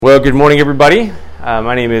Well, good morning, everybody.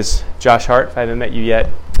 My name is Josh Hart. If I haven't met you yet,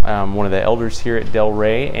 I'm one of the elders here at Del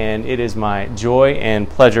Rey, and it is my joy and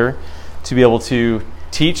pleasure to be able to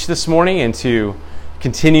teach this morning and to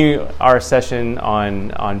continue our session on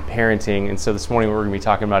parenting. And so this morning what we're going to be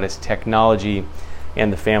talking about is technology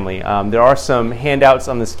and the family. There are some handouts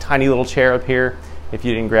on this tiny little chair up here. If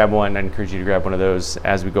you didn't grab one, I'd encourage you to grab one of those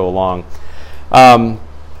as we go along.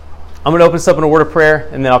 I'm going to open this up in a word of prayer,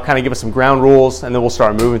 and then I'll kind of give us some ground rules, and then we'll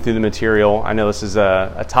start moving through the material. I know this is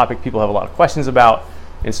a topic people have a lot of questions about,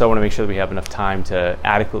 and so I want to make sure that we have enough time to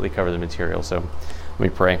adequately cover the material. So let me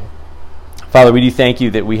pray. Father, we do thank you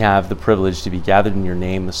that we have the privilege to be gathered in your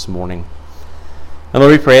name this morning. And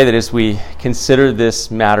Lord, we pray that as we consider this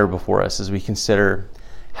matter before us, as we consider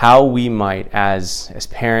how we might, as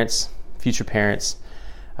parents, future parents,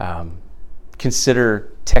 consider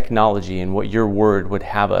technology and what your word would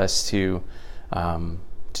have us to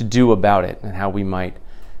do about it, and how we might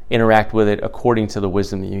interact with it according to the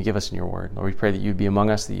wisdom that you give us in your word. Lord, we pray that you would be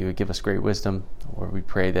among us, that you would give us great wisdom. Lord, we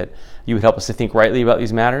pray that you would help us to think rightly about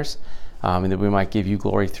these matters, and that we might give you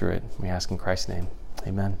glory through it. We ask in Christ's name.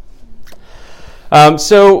 Amen.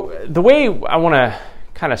 So the way I want to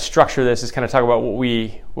kind of structure this is kind of talk about what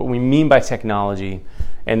we mean by technology,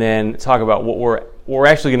 and then talk about what we're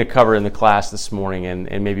actually going to cover in the class this morning,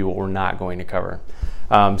 and maybe what we're not going to cover.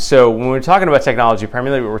 So when we're talking about technology,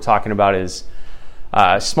 primarily what we're talking about is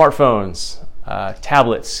smartphones,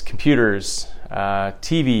 tablets, computers,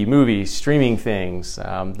 TV, movies, streaming things,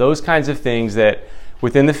 those kinds of things that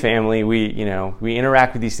within the family we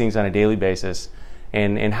interact with these things on a daily basis,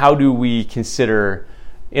 and how do we consider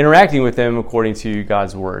interacting with them according to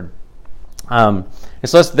God's word. And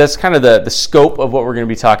so that's kind of the scope of what we're going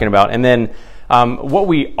to be talking about. And then what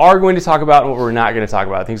we are going to talk about and what we're not going to talk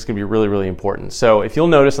about, I think is going to be really, really important. So if you'll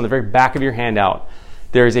notice on the very back of your handout,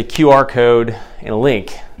 there is a QR code and a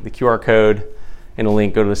link. The QR code and a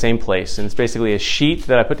link go to the same place. And it's basically a sheet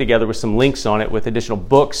that I put together with some links on it with additional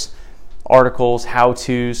books, articles,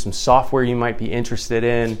 how-tos, some software you might be interested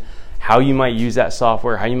in, how you might use that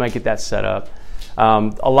software, how you might get that set up.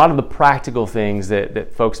 A lot of the practical things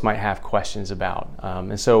that folks might have questions about.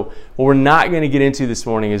 And so what we're not going to get into this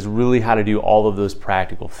morning is really how to do all of those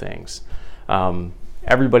practical things.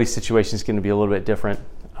 Everybody's situation is going to be a little bit different.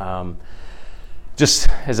 Just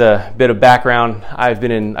as a bit of background, I've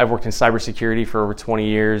worked in cybersecurity for over 20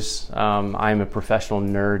 years. I'm a professional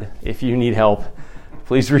nerd. If you need help,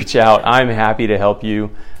 please reach out. I'm happy to help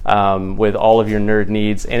you with all of your nerd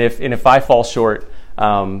needs. And if I fall short,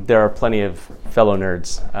 there are plenty of fellow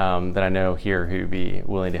nerds that I know here who'd be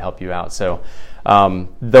willing to help you out. So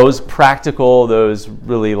those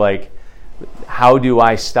really like, how do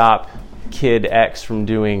I stop kid X from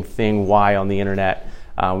doing thing Y on the internet?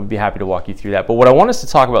 We'd be happy to walk you through that. But what I want us to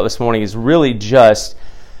talk about this morning is really just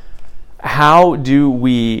how do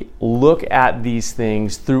we look at these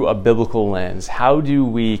things through a biblical lens? How do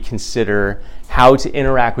we consider how to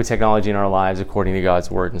interact with technology in our lives according to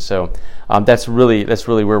God's word? And so that's really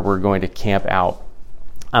where we're going to camp out.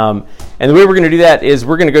 And the way we're going to do that is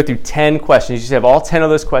we're going to go through 10 questions. You should have all 10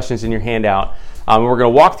 of those questions in your handout. And we're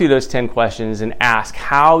going to walk through those 10 questions and ask,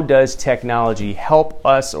 how does technology help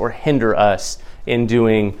us or hinder us in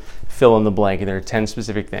doing fill in the blank? And there are 10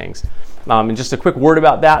 specific things. And just a quick word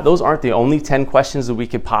about that. Those aren't the only 10 questions that we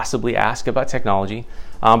could possibly ask about technology,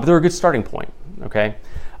 but they're a good starting point, okay?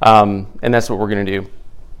 And that's what we're going to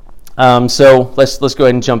do. So let's go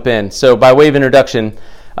ahead and jump in. So by way of introduction,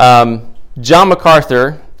 John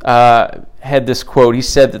MacArthur had this quote. He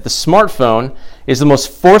said that the smartphone is the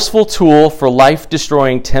most forceful tool for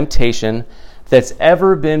life-destroying temptation that's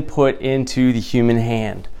ever been put into the human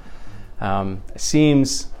hand. It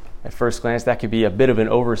seems at first glance that could be a bit of an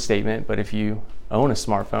overstatement, but if you own a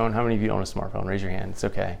smartphone, how many of you own a smartphone? Raise your hand. It's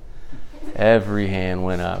okay. Every hand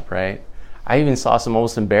went up, right? I even saw some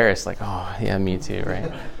almost embarrassed, like, oh, yeah, me too,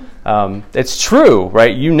 right? It's true,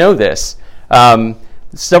 right? You know this.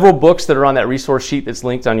 Several books that are on that resource sheet that's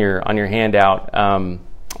linked on your handout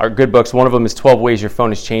are good books. One of them is 12 Ways Your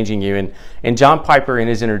Phone is Changing You. And John Piper, in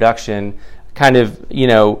his introduction, kind of,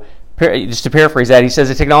 just to paraphrase that, he says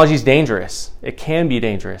that technology is dangerous. It can be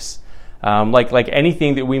dangerous. Like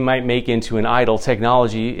anything that we might make into an idol,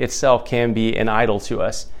 technology itself can be an idol to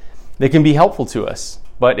us. It can be helpful to us,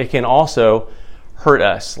 but it can also hurt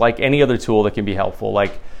us, like any other tool that can be helpful,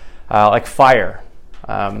 like fire.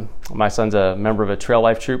 My son's a member of a trail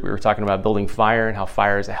life troop. We were talking about building fire and how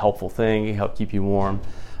fire is a helpful thing. It helps keep you warm.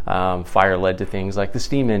 Fire led to things like the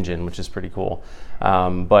steam engine, which is pretty cool.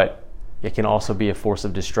 But it can also be a force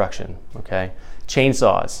of destruction, okay?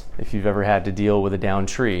 Chainsaws, if you've ever had to deal with a downed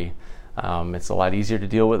tree, It's a lot easier to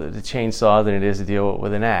deal with a chainsaw than it is to deal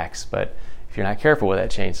with an axe, but if you're not careful with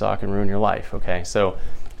that chainsaw, it can ruin your life, okay? So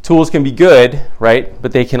tools can be good, right?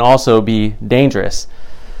 But they can also be dangerous.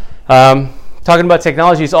 Talking about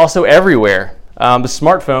technology, it's also everywhere. The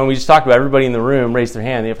smartphone, we just talked about, everybody in the room raised their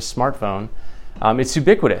hand, they have a smartphone. It's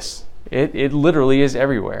ubiquitous. It literally is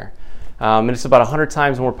everywhere. And it's about 100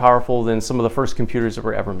 times more powerful than some of the first computers that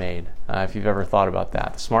were ever made, if you've ever thought about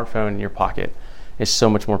that. The smartphone in your pocket is so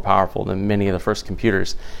much more powerful than many of the first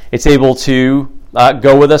computers. It's able to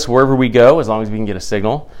go with us wherever we go, as long as we can get a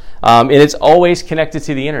signal. And it's always connected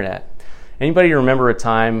to the internet. Anybody remember a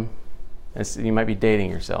time, you might be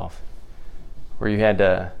dating yourself, where you had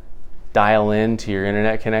to dial in to your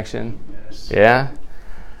internet connection? Yes. Yeah?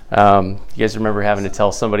 You guys remember having to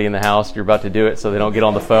tell somebody in the house you're about to do it so they don't get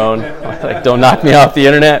on the phone? Like, don't knock me off the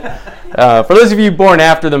internet. For those of you born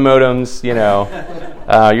after the modems, you're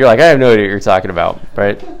like, I have no idea what you're talking about,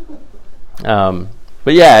 right?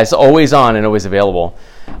 But yeah, it's always on and always available.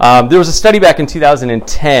 There was a study back in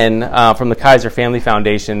 2010 from the Kaiser Family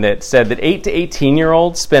Foundation that said that 8 to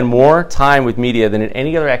 18-year-olds spend more time with media than in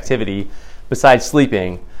any other activity besides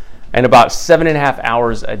sleeping, and about 7.5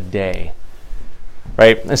 hours a day.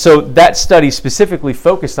 Right? And so that study specifically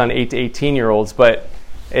focused on 8 to 18-year-olds, but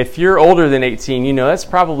if you're older than 18, that's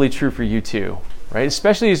probably true for you too, right?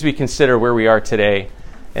 Especially as we consider where we are today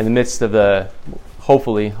in the midst of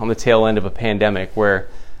hopefully on the tail end of a pandemic where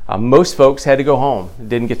most folks had to go home,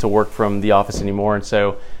 didn't get to work from the office anymore, and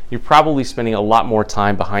so you're probably spending a lot more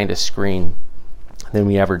time behind a screen than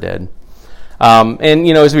we ever did. And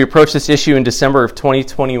as we approach this issue in December of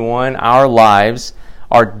 2021, our lives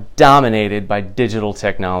are dominated by digital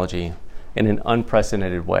technology in an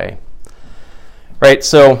unprecedented way. Right,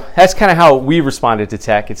 so that's kind of how we responded to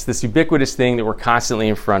tech. It's this ubiquitous thing that we're constantly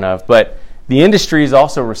in front of, but the industry is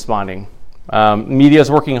also responding. Media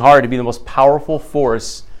is working hard to be the most powerful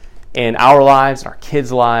force in our lives, our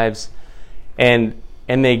kids' lives, and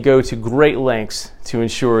they go to great lengths to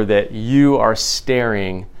ensure that you are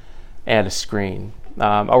staring at a screen.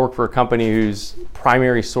 I work for a company whose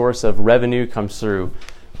primary source of revenue comes through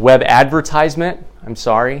web advertisement. I'm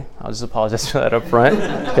sorry, I'll just apologize for that up front.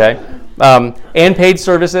 Okay, and paid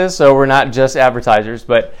services. So we're not just advertisers,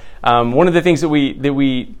 but one of the things that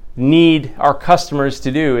we need our customers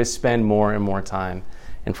to do is spend more and more time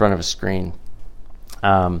in front of a screen.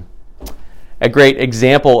 A great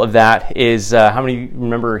example of that is how many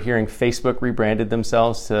remember hearing Facebook rebranded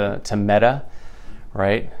themselves to Meta,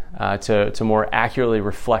 right? To more accurately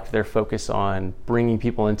reflect their focus on bringing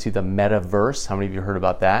people into the metaverse. How many of you heard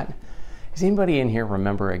about that? Does anybody in here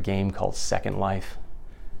remember a game called Second Life?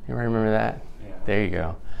 Anybody remember that? Yeah. There you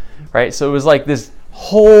go. Right? So it was like this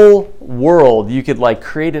whole world you could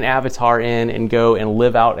create an avatar in and go and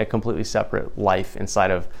live out a completely separate life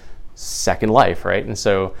inside of Second Life, right? And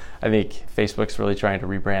so I think Facebook's really trying to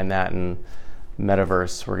rebrand that, and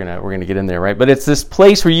metaverse, we're gonna get in there, right? But it's this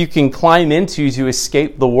place where you can climb into to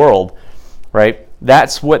escape the world, right?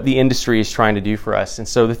 That's what the industry is trying to do for us. And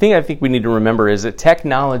so the thing I think we need to remember is that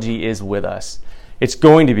technology is with us. It's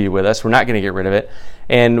going to be with us. We're not going to get rid of it.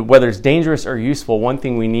 And whether it's dangerous or useful, one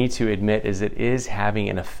thing we need to admit is it is having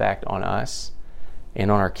an effect on us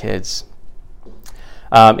and on our kids.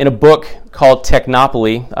 In a book called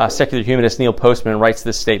Technopoly, secular humanist Neil Postman writes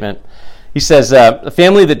this statement. He says, a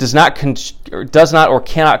family that does not or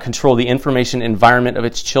cannot control the information environment of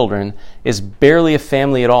its children is barely a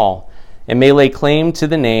family at all, and may lay claim to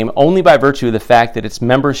the name only by virtue of the fact that its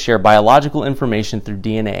members share biological information through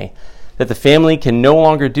DNA. That the family can no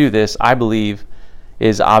longer do this, I believe,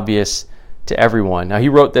 is obvious to everyone. Now, he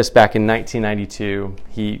wrote this back in 1992.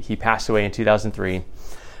 He passed away in 2003.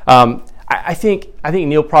 I think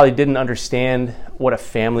Neil probably didn't understand what a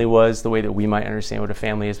family was the way that we might understand what a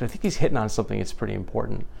family is, but I think he's hitting on something that's pretty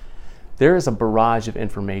important. There is a barrage of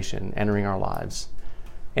information entering our lives.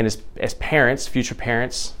 And as parents, future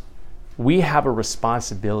parents, we have a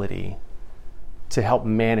responsibility to help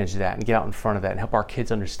manage that and get out in front of that and help our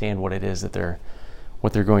kids understand what it is that they're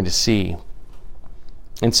going to see.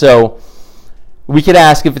 And so we could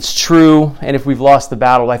ask if it's true and if we've lost the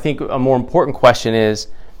battle. I think a more important question is,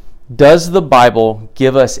 does the Bible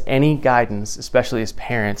give us any guidance, especially as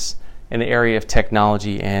parents, in the area of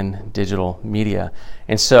technology and digital media?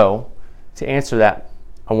 And so, to answer that,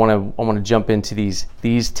 I want to jump into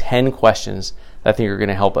these 10 questions that I think are going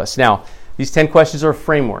to help us. Now, these 10 questions are a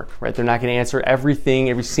framework, right? They're not going to answer everything,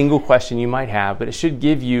 every single question you might have, but it should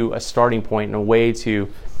give you a starting point and a way to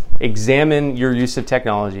examine your use of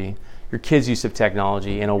technology, your kids' use of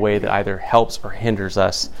technology in a way that either helps or hinders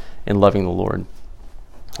us in loving the Lord.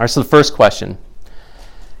 All right, so the first question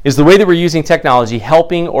Is the way that we're using technology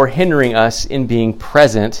helping or hindering us in being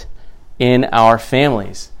present in our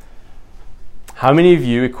families? How many of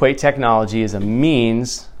you equate technology as a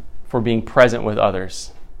means for being present with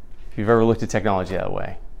others? If you've ever looked at technology that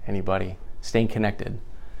way, anybody? Staying connected.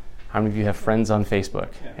 How many of you have friends on Facebook?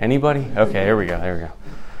 Anybody? Okay, there we go.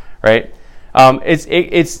 Right?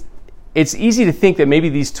 It's easy to think that maybe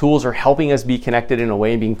these tools are helping us be connected in a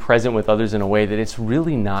way and being present with others in a way that it's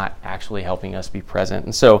really not actually helping us be present.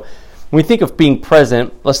 And so when we think of being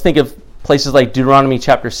present, let's think of places like Deuteronomy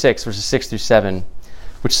chapter 6, verses 6 through 7,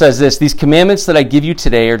 which says this: "These commandments that I give you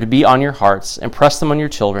today are to be on your hearts, and press them on your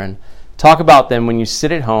children. Talk about them when you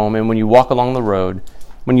sit at home and when you walk along the road,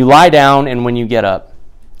 when you lie down and when you get up."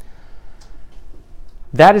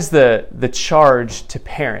 That is the charge to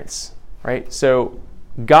parents, right? So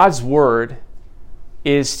God's word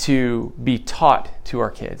is to be taught to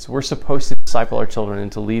our kids. We're supposed to disciple our children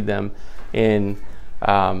and to lead them in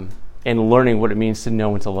learning what it means to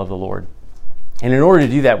know and to love the Lord. And in order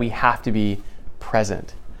to do that, we have to be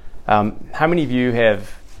present. How many of you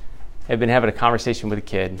have been having a conversation with a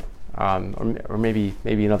kid, or maybe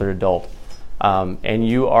another adult, and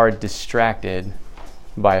you are distracted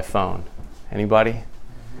by a phone? Anybody?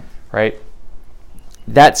 Right?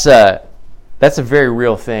 That's a very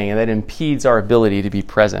real thing, and that impedes our ability to be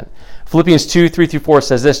present. Philippians 2, 3 through 4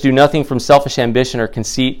 says this: "Do nothing from selfish ambition or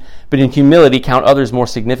conceit, but in humility count others more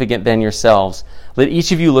significant than yourselves. Let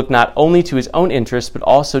each of you look not only to his own interests, but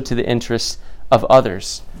also to the interests of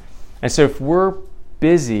others." And so if we're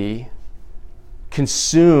busy,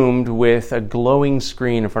 consumed with a glowing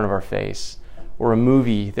screen in front of our face, or a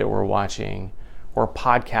movie that we're watching, or a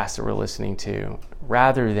podcast that we're listening to,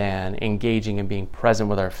 rather than engaging and being present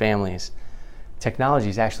with our families, technology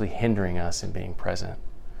is actually hindering us in being present,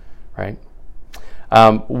 right?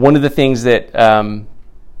 One of the things that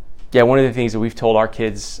we've told our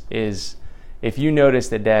kids is, if you notice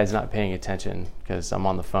that Dad's not paying attention because I'm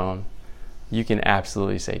on the phone, you can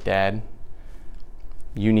absolutely say, "Dad,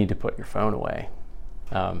 you need to put your phone away."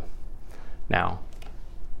 Now,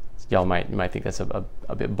 you might think that's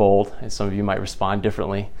a bit bold, and some of you might respond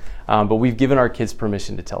differently. But we've given our kids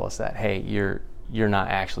permission to tell us that, hey, you're not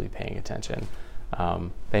actually paying attention.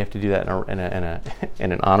 They have to do that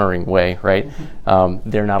in an honoring way, right?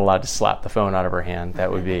 They're not allowed to slap the phone out of our hand.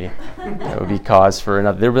 That would be cause for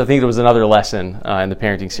another. I think there was another lesson in the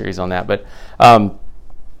parenting series on that. But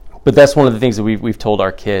that's one of the things that we've told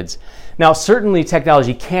our kids. Now, certainly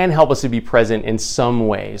technology can help us to be present in some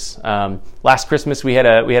ways. Last Christmas we had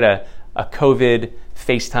a COVID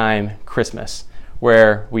FaceTime Christmas,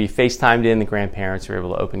 where we FaceTimed in the grandparents who were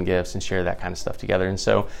able to open gifts and share that kind of stuff together. And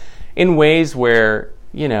so in ways where,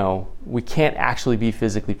 we can't actually be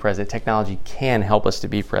physically present, technology can help us to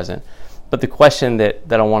be present. But the question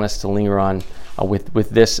that I want us to linger on with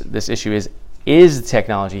this issue is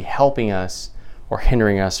technology helping us or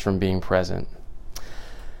hindering us from being present?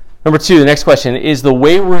 Number 2, the next question, is the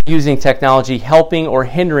way we're using technology helping or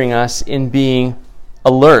hindering us in being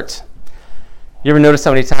alert? You ever notice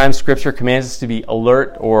how many times Scripture commands us to be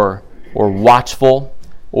alert or watchful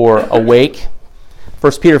or awake?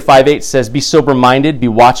 1 Peter 5:8 says, "Be sober-minded, be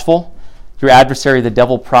watchful. Your adversary, the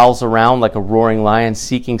devil, prowls around like a roaring lion,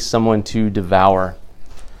 seeking someone to devour."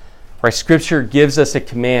 Right? Scripture gives us a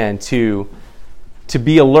command to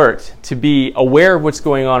be alert, to be aware of what's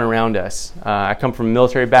going on around us. I come from a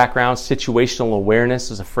military background. Situational awareness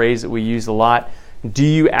is a phrase that we use a lot. Do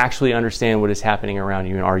you actually understand what is happening around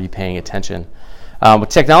you, and are you paying attention? But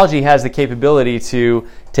technology has the capability to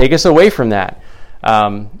take us away from that.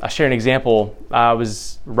 I'll share an example. I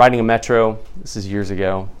was riding a metro. This is years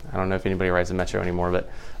ago. I don't know if anybody rides the metro anymore, but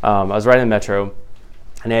I was riding the metro,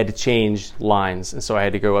 and I had to change lines. And so I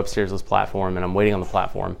had to go upstairs to this platform, and I'm waiting on the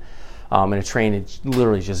platform. And a train had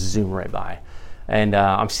literally just zoomed right by. And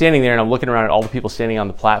I'm standing there, and I'm looking around at all the people standing on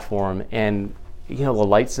the platform, and the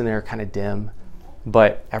lights in there are kind of dim,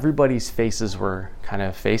 but everybody's faces were kind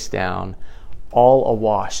of face down, all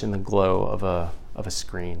awash in the glow of a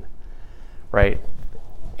screen, right?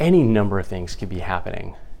 Any number of things could be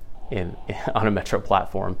happening on a metro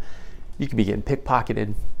platform. You could be getting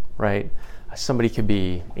pickpocketed, right? Somebody could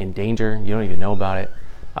be in danger. You don't even know about it.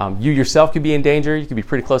 You yourself could be in danger. You could be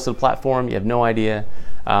pretty close to the platform. You have no idea.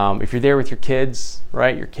 If you're there with your kids,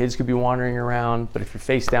 right, your kids could be wandering around. But if you're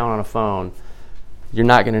face down on a phone, you're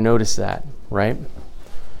not going to notice that, right?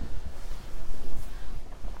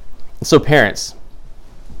 So parents,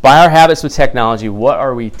 by our habits with technology, what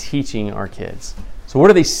are we teaching our kids? So what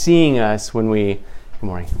are they seeing us good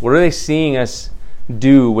morning. What are they seeing us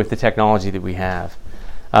do with the technology that we have?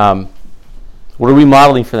 What are we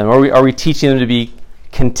modeling for them? Are we teaching them to be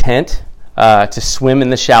content to swim in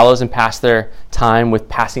the shallows and pass their time with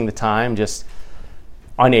passing the time, just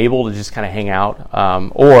unable to just kind of hang out?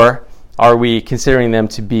 Or are we considering them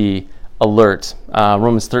to be alert?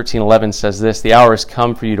 Romans 13:11 says this: "The hour has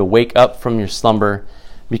come for you to wake up from your slumber,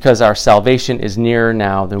 because our salvation is nearer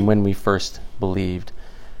now than when we first believed."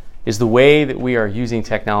 Is the way that we are using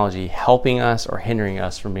technology helping us or hindering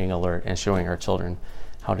us from being alert and showing our children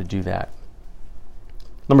how to do that?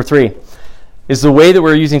 Number 3, is the way that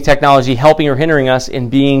we're using technology helping or hindering us in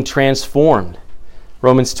being transformed?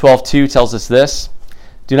 Romans 12:2 tells us this: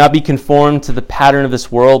 "Do not be conformed to the pattern of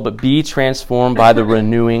this world, but be transformed by the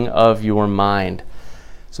renewing of your mind."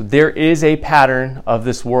 So there is a pattern of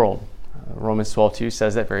this world. Romans 12:2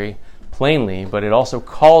 says that very plainly, but it also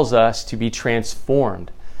calls us to be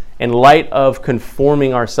transformed. In light of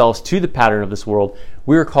conforming ourselves to the pattern of this world,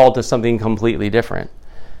 we're called to something completely different.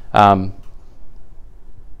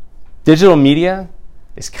 Digital media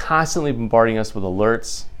is constantly bombarding us with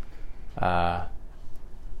alerts,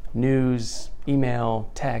 news, email,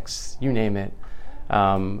 text, you name it.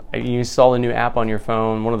 You install a new app on your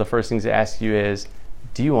phone, one of the first things it asks you is,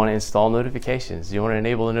 do you want to install notifications? Do you want to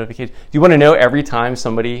enable the notifications? Do you want to know every time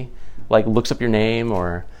somebody looks up your name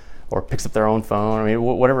or picks up their own phone? I mean,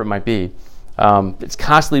 whatever it might be. It's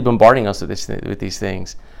constantly bombarding us with these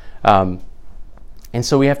things. And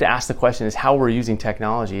so we have to ask the question, is how we're using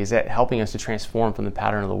technology, is that helping us to transform from the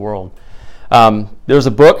pattern of the world? There's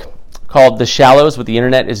a book called The Shallows: What the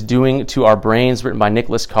Internet is Doing to Our Brains, written by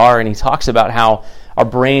Nicholas Carr, and he talks about how our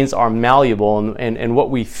brains are malleable, and what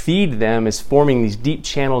we feed them is forming these deep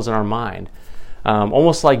channels in our mind,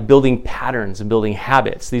 almost like building patterns and building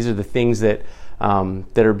habits. These are the things that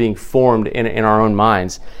are being formed in our own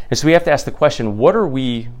minds. And so we have to ask the question, what are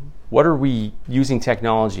we using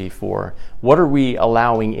technology for? What are we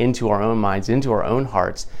allowing into our own minds, into our own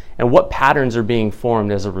hearts? And what patterns are being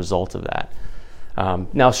formed as a result of that?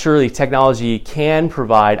 Now, surely technology can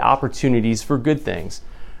provide opportunities for good things,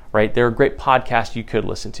 right? There are great podcasts you could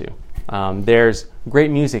listen to. There's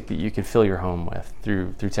great music that you could fill your home with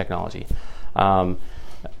through technology.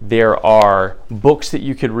 There are books that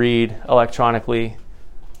you could read electronically,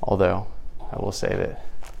 although I will say that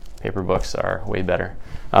paper books are way better.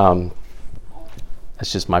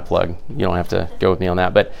 That's just my plug. You don't have to go with me on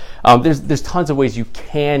that. But there's tons of ways you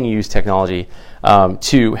can use technology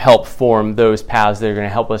to help form those paths that are going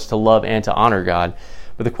to help us to love and to honor God.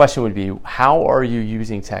 But the question would be, how are you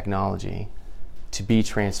using technology to be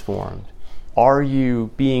transformed? Are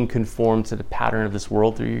you being conformed to the pattern of this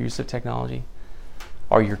world through your use of technology?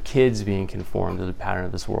 Are your kids being conformed to the pattern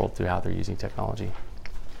of this world through how they're using technology?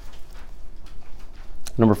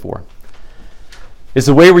 Number 4. Is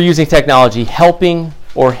the way we're using technology helping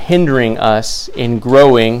or hindering us in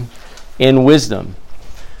growing in wisdom?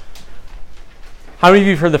 How many of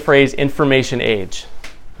you have heard the phrase information age?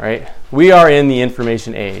 Right? We are in the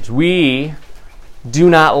information age. We do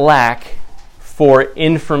not lack for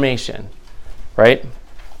information, right?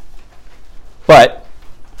 But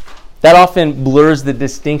that often blurs the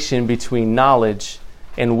distinction between knowledge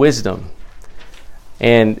and wisdom.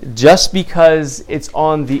 And just because it's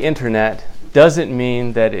on the internet doesn't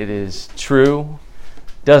mean that it is true,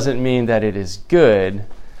 doesn't mean that it is good,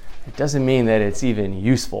 it doesn't mean that it's even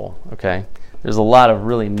useful, okay? There's a lot of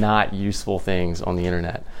really not useful things on the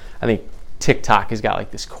internet. I think TikTok has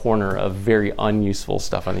got this corner of very unuseful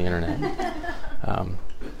stuff on the internet.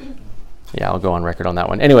 I'll go on record on that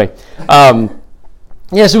one. Anyway, so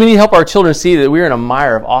we need to help our children see that we're in a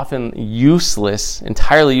mire of often useless,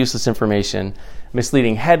 entirely useless information,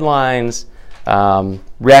 misleading headlines,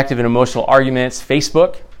 reactive and emotional arguments.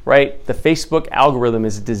 Facebook, right? The Facebook algorithm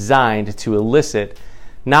is designed to elicit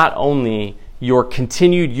not only your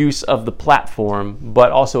continued use of the platform,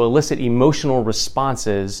 but also elicit emotional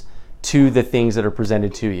responses to the things that are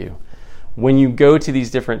presented to you. When you go to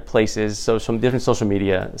these different places, some different social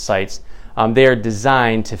media sites, they are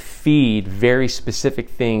designed to feed very specific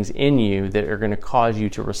things in you that are going to cause you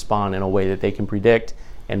to respond in a way that they can predict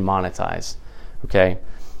and monetize. Okay?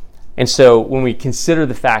 And so when we consider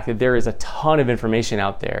the fact that there is a ton of information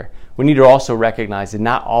out there, we need to also recognize that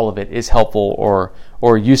not all of it is helpful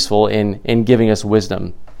or useful in giving us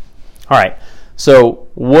wisdom. All right, so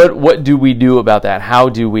what do we do about that? How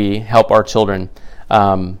do we help our children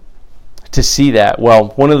to see that? Well,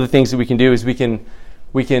 one of the things that we can do is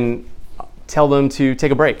we can tell them to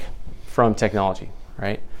take a break from technology,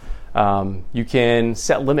 right? You can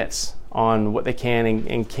set limits on what they can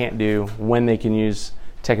and can't do, when they can use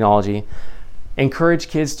technology. Encourage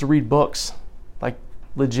kids to read books, like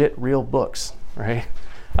legit real books, right?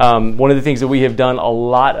 One of the things that we have done a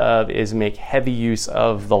lot of is make heavy use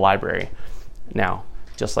of the library. Now,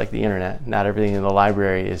 just like the internet. Not everything in the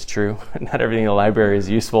library is true. Not everything in the library is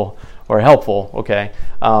useful or helpful, okay?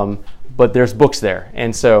 But there's books there.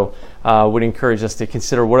 And so would encourage us to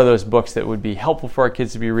consider what are those books that would be helpful for our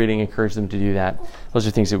kids to be reading, encourage them to do that. Those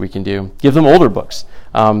are things that we can do. Give them older books,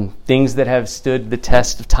 things that have stood the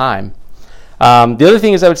test of time. The other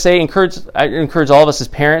thing is I would say I encourage all of us as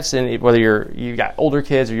parents, and whether you've got older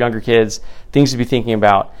kids or younger kids, things to be thinking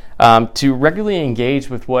about, to regularly engage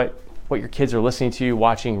with what your kids are listening to,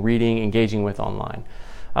 watching, reading, engaging with online.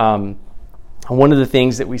 One of the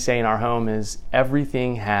things that we say in our home is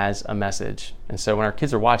everything has a message. And so when our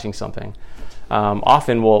kids are watching something,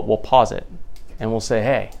 often we'll pause it and we'll say,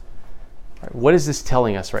 hey, what is this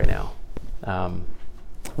telling us right now?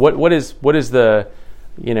 What is the,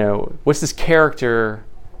 what's this character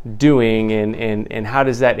doing, and how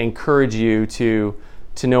does that encourage you to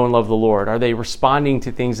know and love the Lord? Are they responding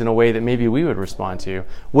to things in a way that maybe we would respond to?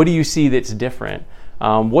 What do you see that's different?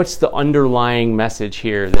 What's the underlying message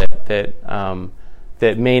here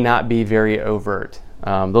that may not be very overt?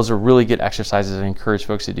 Those are really good exercises. I encourage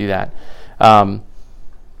folks to do that.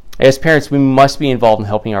 As parents, we must be involved in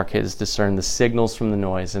helping our kids discern the signals from the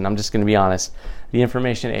noise. And I'm just going to be honest, the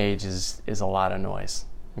information age is a lot of noise.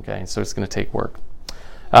 Okay, and so it's going to take work.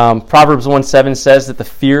 Proverbs 1:7 says that the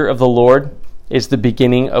fear of the Lord is the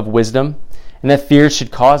beginning of wisdom, and that fear should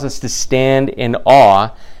cause us to stand in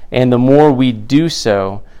awe. And the more we do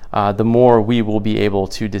so, the more we will be able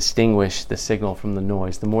to distinguish the signal from the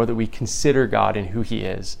noise. The more that we consider God and who He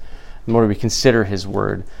is, the more we consider His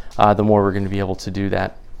Word, the more we're going to be able to do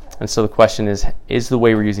that. And so the question is the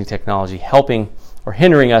way we're using technology helping or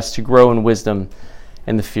hindering us to grow in wisdom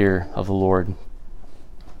and the fear of the Lord?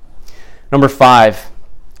 Number 5,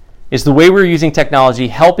 is the way we're using technology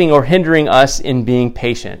helping or hindering us in being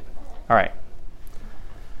patient? All right.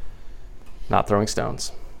 Not throwing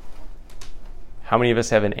stones. How many of us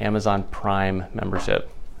have an Amazon Prime membership?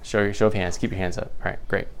 Show of hands. Keep your hands up. All right,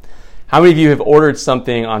 great. How many of you have ordered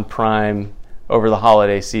something on Prime over the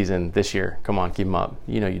holiday season this year? Come on, keep them up.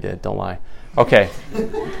 You know you did. Don't lie. Okay.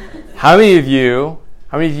 How many of you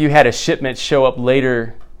had a shipment show up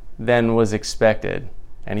later than was expected?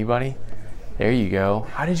 Anybody? There you go.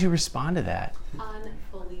 How did you respond to that?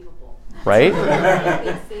 Unbelievable. Right?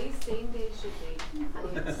 They say same-day shipping.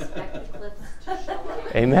 I expect the clips to show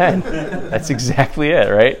up. Amen. That's exactly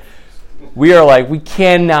it, right? We are like, we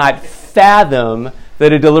cannot fathom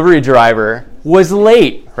that a delivery driver was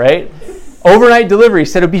late, right? Overnight delivery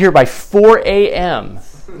said it'll be here by 4 a.m.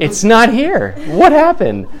 It's not here. What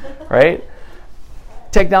happened, right?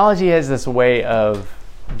 Technology has this way of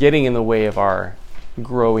getting in the way of our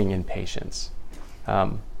growing in patience.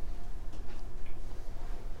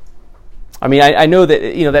 I know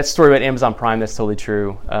that that story about Amazon Prime, that's totally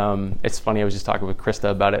true. It's funny, I was just talking with Krista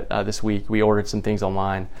about it this week. We ordered some things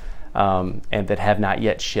online and that have not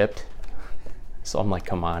yet shipped. So I'm like,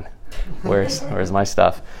 come on, where's my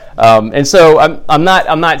stuff? And so I'm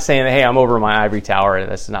not saying that, hey, I'm over my ivory tower.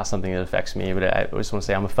 That's not something that affects me. But I just want to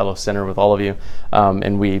say I'm a fellow sinner with all of you,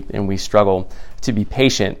 and we struggle to be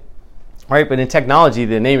patient, right? But in technology,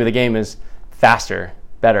 the name of the game is faster,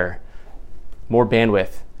 better, more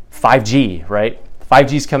bandwidth. 5G, right?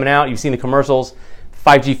 5G's coming out. You've seen the commercials.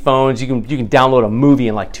 5G phones. You can download a movie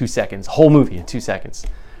in like 2 seconds. Whole movie in 2 seconds.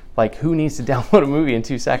 Like, who needs to download a movie in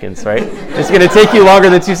 2 seconds, right? It's going to take you longer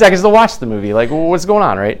than 2 seconds to watch the movie. Like, what's going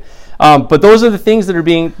on, right? But those are the things that are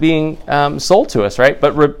being sold to us, right?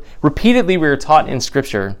 But repeatedly, we are taught in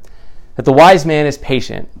Scripture that the wise man is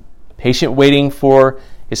patient waiting for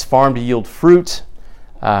his farm to yield fruit.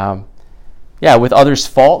 With others'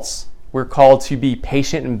 faults, we're called to be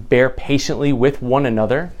patient and bear patiently with one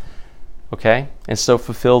another, okay? And so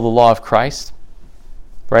fulfill the law of Christ,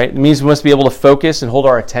 right? It means we must be able to focus and hold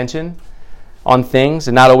our attention on things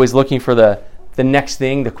and not always looking for the next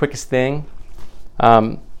thing, the quickest thing.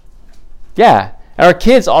 And our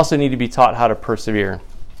kids also need to be taught how to persevere.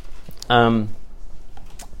 How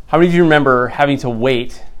many of you remember having to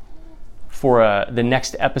wait for the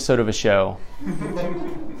next episode of a show?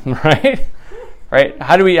 Right? Right?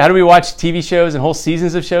 How do we watch TV shows and whole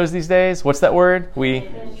seasons of shows these days? What's that word? We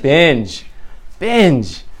binge.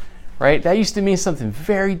 Right? That used to mean something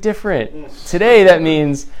very different. Today that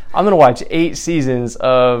means I'm going to watch 8 seasons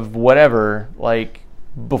of whatever, like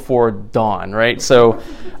before dawn, right? So,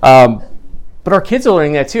 but our kids are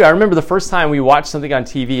learning that too. I remember the first time we watched something on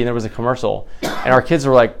TV and there was a commercial, and our kids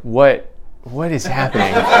were like, "What is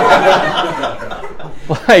happening?"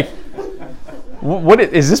 Like, what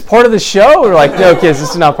is this part of the show? We're like, no, kids, this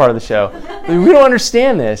is not part of the show. We don't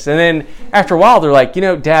understand this. And then after a while, they're like,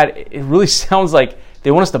 Dad, it really sounds like they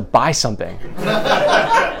want us to buy something.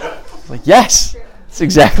 Like, yes, that's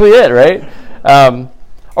That's exactly it, right?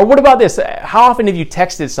 Or what about this? How often have you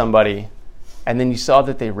texted somebody and then you saw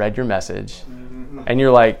that they read your message and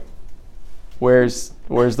you're like, where's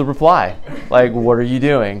the reply? Like, what are you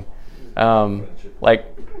doing? The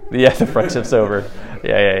friendship's over.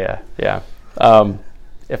 Yeah.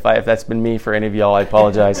 If that's been me for any of y'all, I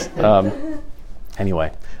apologize.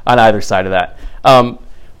 Anyway, on either side of that.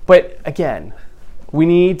 But again, we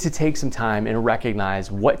need to take some time and recognize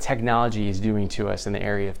what technology is doing to us in the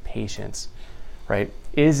area of patience, right?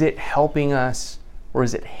 Is it helping us or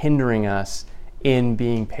is it hindering us in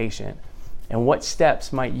being patient? And what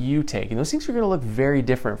steps might you take? And those things are going to look very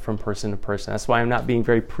different from person to person. That's why I'm not being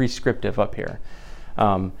very prescriptive up here.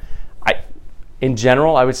 In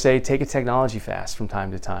general, I would say take a technology fast from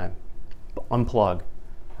time to time. Unplug,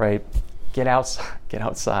 right? Get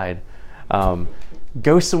outside.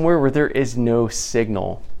 Go somewhere where there is no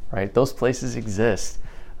signal, right? Those places exist.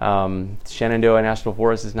 Shenandoah National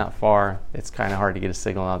Forest is not far. It's kind of hard to get a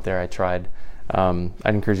signal out there. I tried. I'd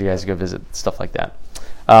encourage you guys to go visit stuff like that.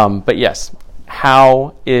 But yes,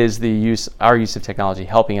 how is our use of technology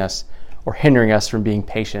helping us or hindering us from being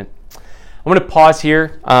patient? I'm going to pause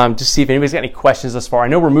here just see if anybody's got any questions thus far. I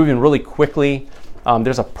know we're moving really quickly.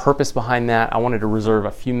 There's a purpose behind that. I wanted to reserve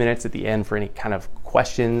a few minutes at the end for any kind of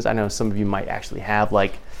questions. I know some of you might actually have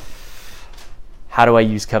how do I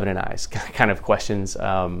use Covenant Eyes kind of questions.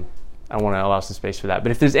 I want to allow some space for that.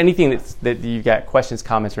 But if there's anything that you've got questions,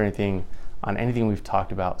 comments, or anything on anything we've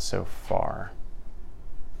talked about so far.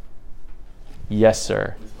 Yes,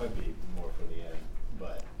 sir. This might be more for the end,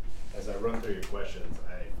 but as I run through your questions,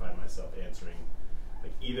 I find myself answering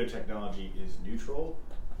either technology is neutral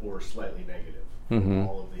or slightly negative. Mm-hmm.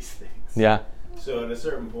 All of these things. Yeah. So at a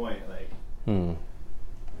certain point,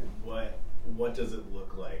 what does it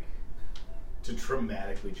look like to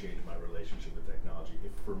dramatically change my relationship with technology?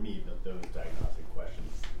 If for me, those diagnostic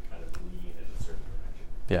questions kind of lean in a certain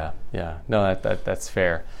direction. Yeah. No, that's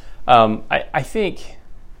fair. I think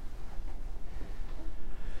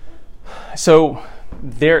so.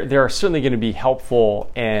 There are certainly going to be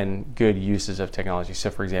helpful and good uses of technology. So,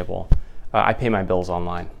 for example, I pay my bills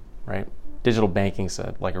online, right? Digital banking's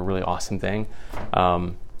a really awesome thing.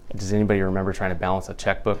 Does anybody remember trying to balance a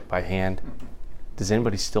checkbook by hand? Does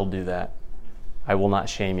anybody still do that? I will not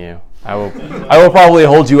shame you. I will probably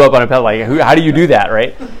hold you up on a pedal. How do you do that,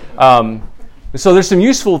 right? So there's some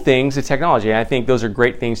useful things in technology, and I think those are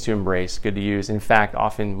great things to embrace, good to use. In fact,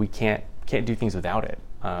 often we can't do things without it.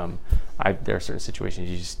 There are certain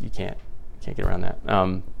situations you can't get around that.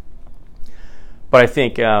 But I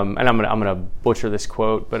think, and I'm gonna butcher this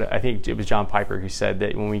quote, but I think it was John Piper who said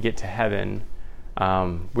that when we get to heaven,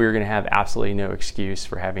 we're going to have absolutely no excuse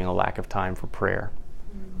for having a lack of time for prayer.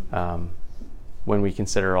 When we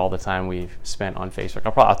consider all the time we've spent on Facebook,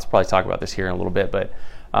 I'll probably talk about this here in a little bit, but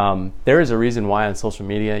there is a reason why on social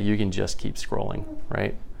media you can just keep scrolling,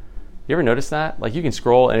 right? You ever notice that? You can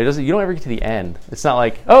scroll and you don't ever get to the end. It's not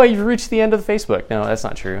like, oh, you've reached the end of the Facebook. No, that's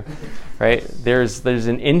not true, right? There's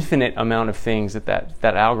an infinite amount of things that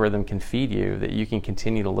algorithm can feed you that you can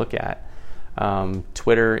continue to look at.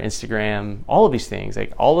 Twitter, Instagram, all of these things.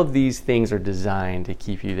 All of these things are designed to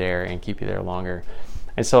keep you there and keep you there longer.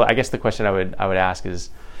 And so I guess the question I would ask is,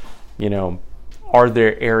 are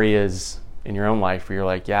there areas in your own life where you're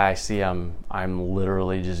like, yeah, I see I'm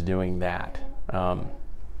literally just doing that.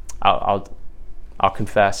 I'll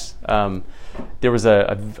confess. There was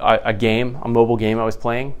a game, a mobile game I was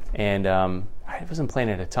playing, and I wasn't playing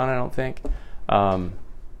it a ton, I don't think.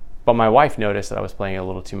 But my wife noticed that I was playing it a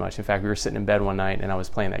little too much. In fact, we were sitting in bed one night, and I was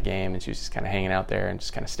playing that game, and she was just kind of hanging out there and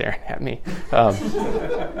just kind of staring at me.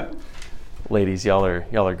 Ladies, y'all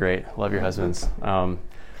are great. Love your husbands.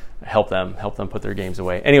 Help them put their games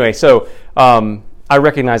away. Anyway, so I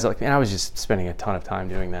recognized I was just spending a ton of time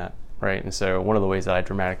doing that. Right, and so one of the ways that I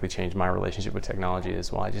dramatically changed my relationship with technology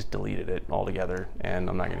is, I just deleted it altogether, and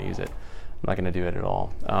I'm not going to use it. I'm not going to do it at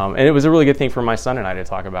all. And it was a really good thing for my son and I to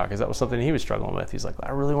talk about, because that was something he was struggling with. He's like, I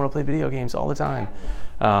really want to play video games all the time.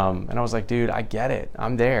 And I was like, dude, I get it.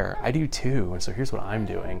 I'm there. I do too. And so here's what I'm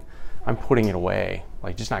doing. I'm putting it away.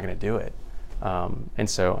 Just not going to do it.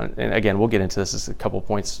 And again, we'll get into this as a couple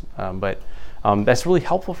points, but that's really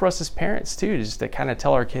helpful for us as parents too, just to kind of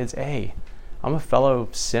tell our kids, hey, I'm a fellow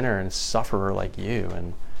sinner and sufferer like you,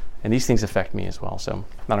 and these things affect me as well. So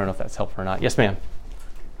I don't know if that's helpful or not. Yes, ma'am.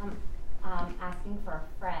 Asking for a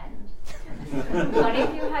friend. What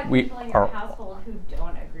if you have people in your household who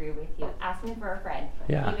don't agree with you? Asking for a friend,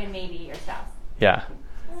 even maybe your spouse. Yeah.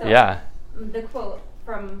 So Yeah. The quote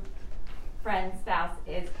from friend's spouse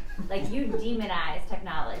is you demonize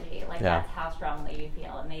technology. That's how strongly you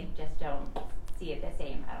feel, and they just don't see it the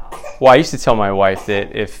same at all. Well, I used to tell my wife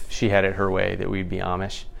that if she had it her way, that we'd be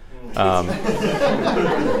Amish.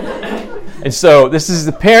 And so this is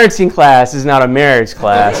the parenting class, this is not a marriage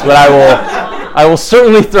class, but I will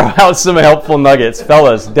certainly throw out some helpful nuggets.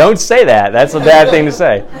 Fellas, don't say that. That's a bad thing to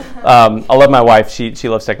say. I love my wife. She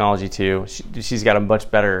loves technology too. She's got a much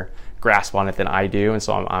better grasp on it than I do, and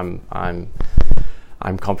so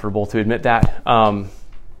I'm comfortable to admit that.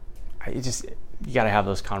 You got to have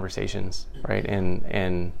those conversations, right?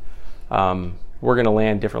 And we're going to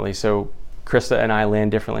land differently. So Krista and I land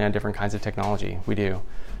differently on different kinds of technology. We do.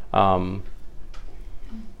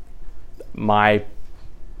 My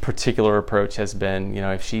particular approach has been,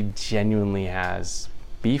 if she genuinely has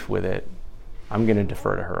beef with it, I'm going to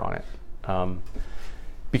defer to her on it.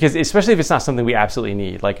 Because especially if it's not something we absolutely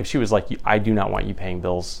need. Like if she was like, I do not want you paying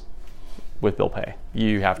bills with bill pay.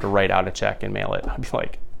 You have to write out a check and mail it. I'd be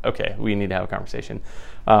like, okay, we need to have a conversation.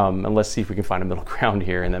 And let's see if we can find a middle ground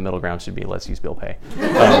here. And that middle ground should be, let's use bill pay.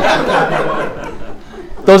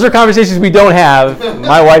 Those are conversations we don't have.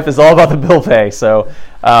 My wife is all about the bill pay. So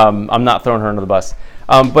I'm not throwing her under the bus.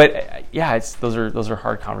 But yeah, those are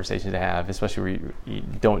hard conversations to have, especially where you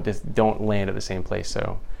don't land at the same place.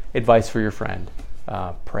 So advice for your friend,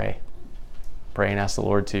 pray and ask the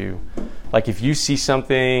Lord to, like if you see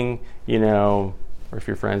something, or if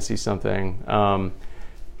your friend sees something,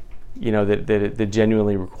 that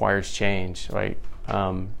genuinely requires change, right?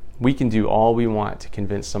 We can do all we want to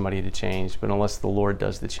convince somebody to change, but unless the Lord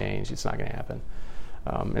does the change, it's not going to happen.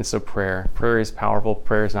 And so prayer is powerful.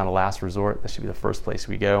 Prayer is not a last resort. That should be the first place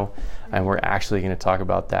we go. And we're actually going to talk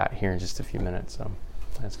about that here in just a few minutes. So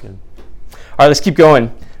that's good. All right, let's keep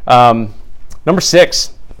going. Number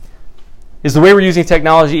 6 is the way we're using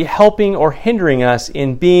technology helping or hindering us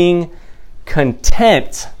in being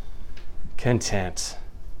content. Content.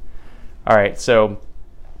 All right, so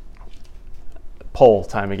poll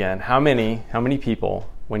time again. How many people,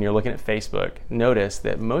 when you're looking at Facebook, notice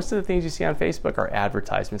that most of the things you see on Facebook are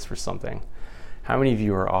advertisements for something? How many of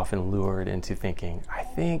you are often lured into thinking, I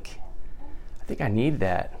think I need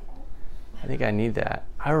that.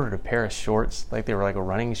 I ordered a pair of shorts, like they were like a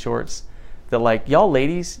running shorts, that like, y'all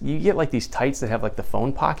ladies, you get like these tights that have like the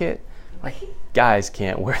phone pocket. Like guys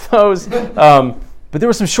can't wear those. But there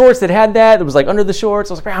were some shorts that had that. It was like under the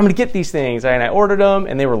shorts. I was like, I'm going to get these things. And I ordered them,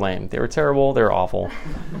 and they were lame. They were terrible. They were awful.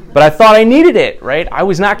 But I thought I needed it, right? I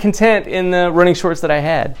was not content in the running shorts that I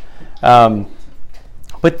had.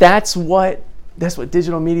 But that's what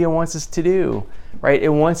digital media wants us to do, right? It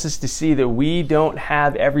wants us to see that we don't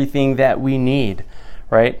have everything that we need,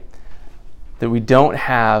 right? That we don't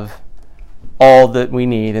have all that we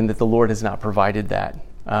need, and that the Lord has not provided that.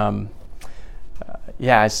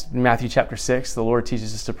 It's Matthew chapter 6. The Lord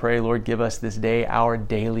teaches us to pray, Lord, give us this day our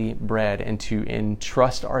daily bread, and to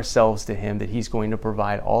entrust ourselves to Him that He's going to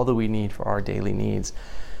provide all that we need for our daily needs.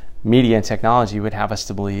 Media and technology would have us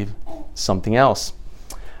to believe something else.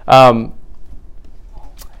 The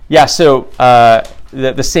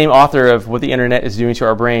same author of What the Internet is Doing to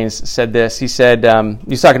Our Brains said this. He said,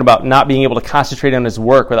 he's talking about not being able to concentrate on his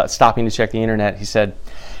work without stopping to check the Internet. He said,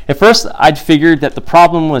 at first, I'd figured that the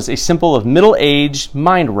problem was a symptom of middle-aged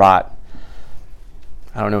mind rot.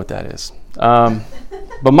 I don't know what that is. But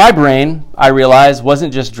my brain, I realized,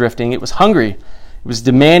 wasn't just drifting. It was hungry. It was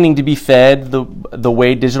demanding to be fed the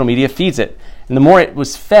way digital media feeds it. And the more it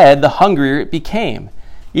was fed, the hungrier it became.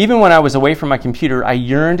 Even when I was away from my computer, I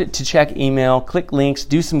yearned to check email, click links,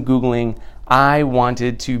 do some Googling. I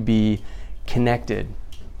wanted to be connected,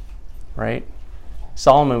 right?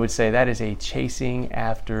 Solomon would say that is a chasing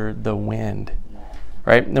after the wind,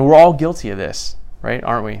 right? And we're all guilty of this, right?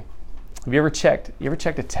 Aren't we? Have you ever checked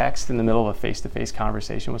a text in the middle of a face-to-face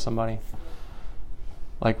conversation with somebody?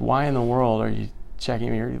 Like, why in the world are you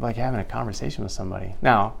checking? You're like having a conversation with somebody.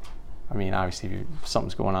 Now, I mean, obviously, if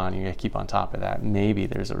something's going on, you got to keep on top of that. Maybe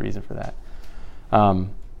there's a reason for that.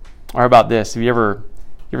 Or about this? Have you ever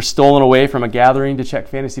stolen away from a gathering to check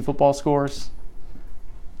fantasy football scores,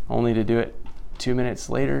 only to do it 2 minutes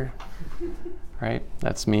later, right?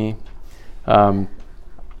 That's me. The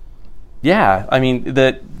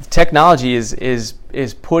technology is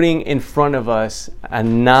putting in front of us a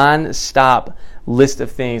non-stop list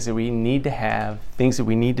of things that we need to have, things that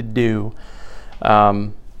we need to do,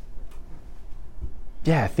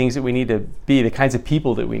 things that we need to be, the kinds of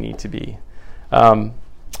people that we need to be.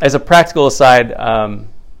 As a practical aside,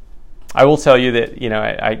 I will tell you that,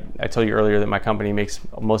 I told you earlier that my company makes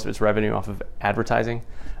most of its revenue off of advertising.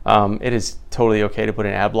 It is totally okay to put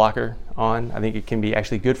an ad blocker on. I think it can be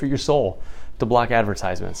actually good for your soul to block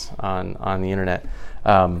advertisements on the internet.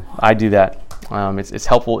 I do that. It's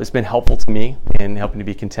helpful. It's been helpful to me in helping to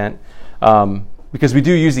be content. because we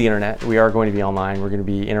do use the internet. We are going to be online. We're going to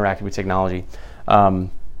be interacting with technology.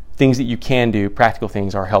 Things that you can do, practical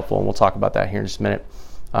things, are helpful, and we'll talk about that here in just a minute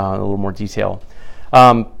in a little more detail.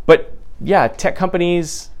 But yeah, tech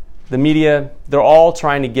companies, the media, they're all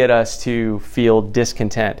trying to get us to feel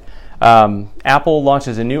discontent. Apple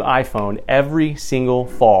launches a new iPhone every single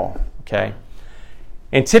fall, okay?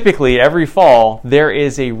 And typically, every fall, there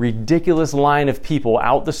is a ridiculous line of people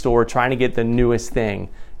out the store trying to get the newest thing.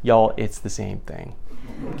 Y'all, it's the same thing,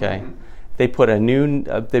 okay? They put a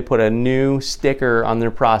new sticker on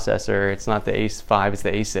their processor. It's not the A5, it's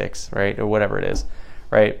the A6, right, or whatever it is,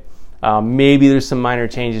 right? Maybe there's some minor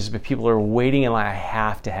changes, but people are waiting in line. I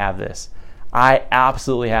have to have this. I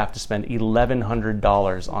absolutely have to spend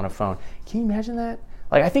 $1,100 on a phone. Can you imagine that?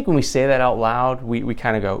 Like, I think when we say that out loud, we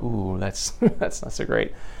kind of go, ooh, that's not so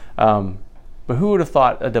great. But who would have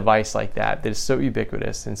thought a device like that is so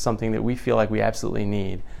ubiquitous and something that we feel like we absolutely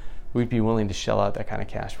need, we'd be willing to shell out that kind of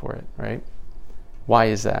cash for it, right? Why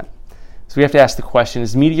is that? So we have to ask the question,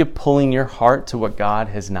 is media pulling your heart to what God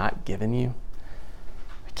has not given you?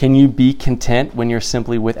 Can you be content when you're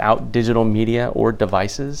simply without digital media or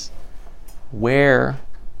devices? Where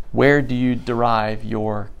do you derive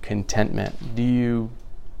your contentment? Do you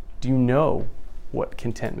know what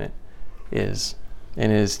contentment is?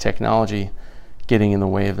 And is technology getting in the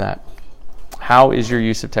way of that? How is your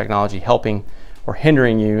use of technology helping or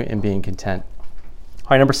hindering you in being content? All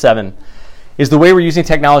right, number 7. Is the way we're using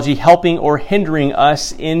technology helping or hindering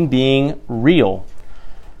us in being real?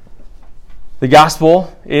 The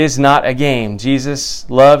gospel is not a game. Jesus'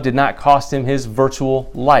 love did not cost him his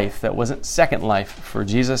virtual life. That wasn't second life for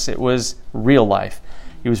Jesus. It was real life.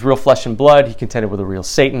 He was real flesh and blood. He contended with a real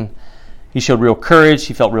Satan. He showed real courage.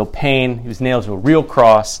 He felt real pain. He was nailed to a real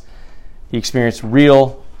cross. He experienced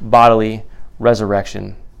real bodily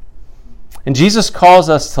resurrection. And Jesus calls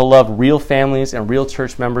us to love real families and real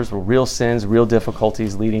church members with real sins, real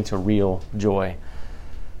difficulties, leading to real joy.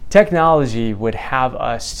 Technology would have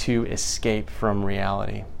us to escape from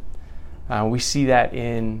reality. We see that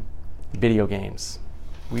in video games.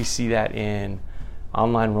 We see that in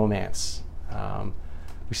online romance.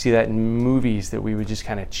 We see that in movies that we would just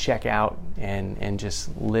kind of check out and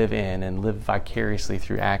just live in and live vicariously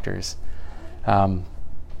through actors.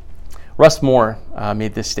 Russ Moore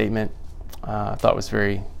made this statement. I thought it was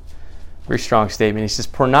very, very strong statement. He says,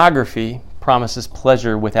 pornography promises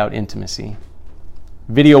pleasure without intimacy.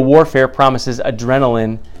 Video warfare promises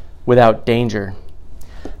adrenaline without danger.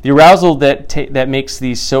 The arousal that makes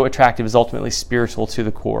these so attractive is ultimately spiritual to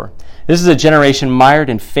the core. This is a generation mired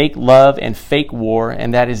in fake love and fake war,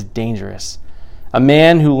 and that is dangerous. A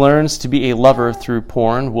man who learns to be a lover through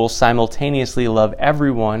porn will simultaneously love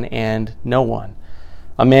everyone and no one.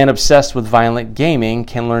 A man obsessed with violent gaming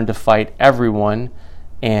can learn to fight everyone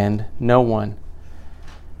and no one.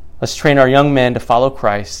 Let's train our young men to follow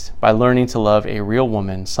Christ by learning to love a real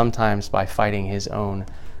woman, sometimes by fighting his own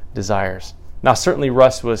desires. Now, certainly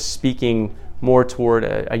Russ was speaking more toward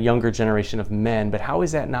a younger generation of men, but how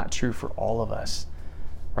is that not true for all of us,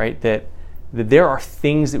 right? That there are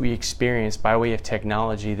things that we experience by way of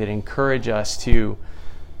technology that encourage us to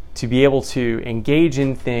be able to engage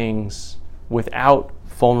in things without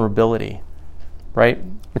vulnerability, right?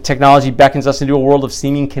 But technology beckons us into a world of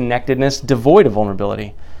seeming connectedness devoid of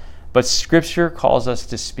vulnerability. But Scripture calls us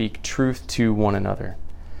to speak truth to one another.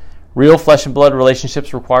 Real flesh and blood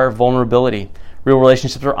relationships require vulnerability. Real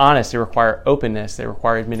relationships are honest. They require openness. They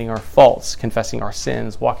require admitting our faults, confessing our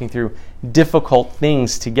sins, walking through difficult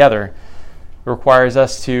things together. It requires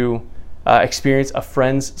us to experience a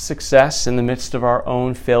friend's success in the midst of our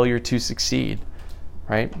own failure to succeed,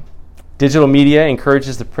 right? Digital media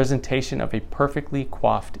encourages the presentation of a perfectly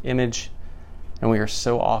coiffed image, and we are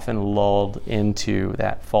so often lulled into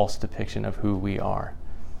that false depiction of who we are,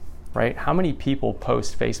 right? How many people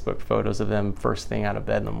post Facebook photos of them first thing out of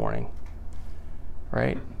bed in the morning,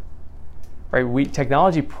 right?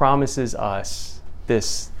 Technology promises us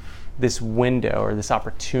this window or this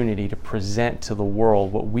opportunity to present to the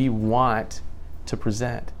world what we want to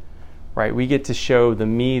present, right? We get to show the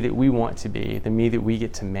me that we want to be, the me that we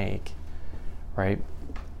get to make, right?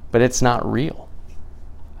 But it's not real.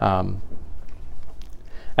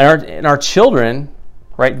 And our children,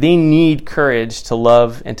 right, they need courage to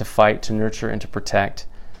love and to fight, to nurture and to protect,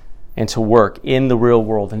 and to work in the real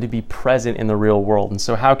world and to be present in the real world. And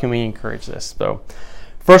so how can we encourage this? So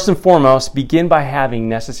first and foremost, begin by having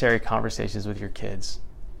necessary conversations with your kids,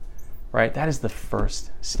 right? That is the first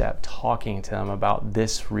step, talking to them about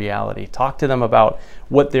this reality. Talk to them about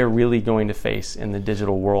what they're really going to face in the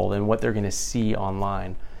digital world and what they're going to see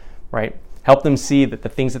online, right? Help them see that the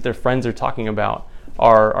things that their friends are talking about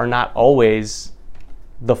are not always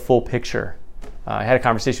the full picture. I had a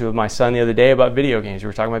conversation with my son the other day about video games. We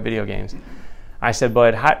were talking about video games. I said,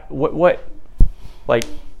 "Bud, how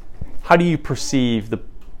do you perceive the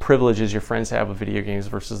privileges your friends have with video games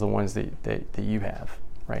versus the ones that you have?"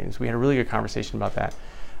 Right? And so we had a really good conversation about that.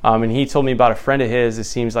 And he told me about a friend of his. It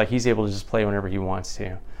seems like he's able to just play whenever he wants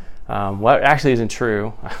to. Well, it actually isn't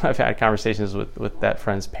true. I've had conversations with that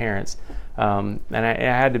friend's parents, and I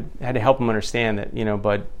had to help him understand that,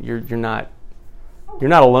 Bud, you're not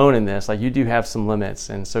alone in this. Like, you do have some limits,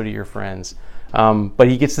 and so do your friends. But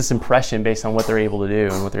he gets this impression based on what they're able to do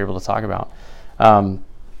and what they're able to talk about.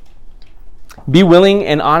 Be willing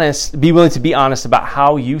to be honest about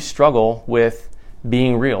how you struggle with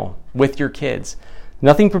being real with your kids.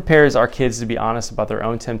 Nothing prepares our kids to be honest about their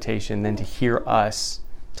own temptation than to hear us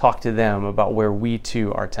talk to them about where we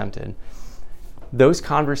too are tempted. Those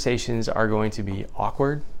conversations are going to be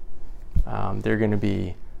awkward. They're going to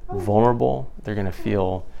be vulnerable. They're going to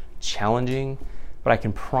feel challenging. But I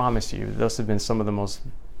can promise you, those have been some of the most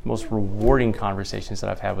rewarding conversations that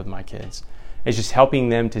I've had with my kids. It's just helping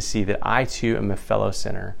them to see that I too am a fellow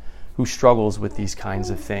sinner who struggles with these kinds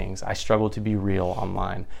of things. I struggle to be real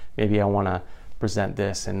online. Maybe I want to present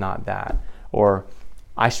this and not that. Or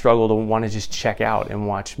I struggle to want to just check out and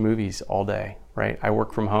watch movies all day, right? I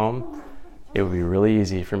work from home. It would be really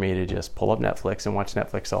easy for me to just pull up Netflix and watch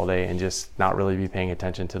Netflix all day and just not really be paying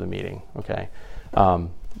attention to the meeting, okay?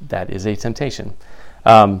 That is a temptation.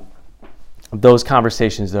 Those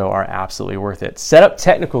conversations, though, are absolutely worth it. Set up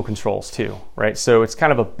technical controls, too, right? So it's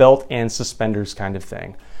kind of a belt and suspenders kind of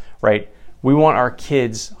thing, right? We want our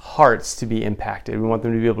kids' hearts to be impacted. We want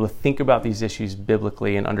them to be able to think about these issues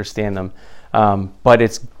biblically and understand them. But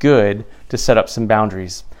it's good to set up some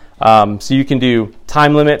boundaries. So you can do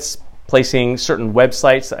time limits, placing certain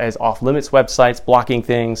websites as off-limits websites, blocking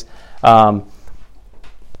things.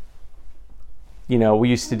 We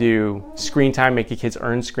used to do screen time, make your kids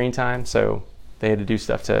earn screen time, so they had to do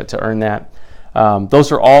stuff to earn that.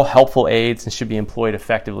 Those are all helpful aids and should be employed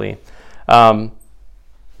effectively.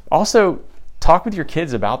 Also, talk with your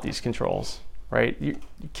kids about these controls, right? Your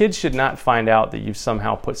kids should not find out that you've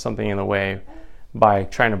somehow put something in the way by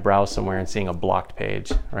trying to browse somewhere and seeing a blocked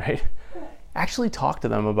page, right? Actually talk to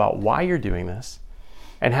them about why you're doing this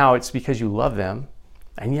and how it's because you love them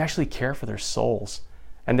and you actually care for their souls,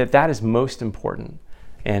 and that is most important,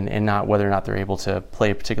 and not whether or not they're able to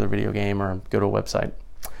play a particular video game or go to a website.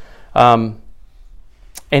 And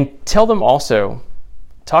talk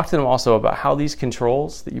to them also about how these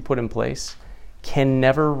controls that you put in place can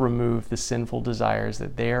never remove the sinful desires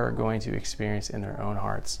that they are going to experience in their own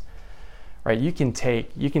hearts. Right? You can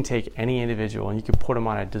take any individual and you can put them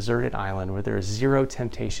on a deserted island where there is zero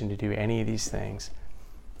temptation to do any of these things,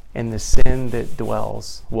 and the sin that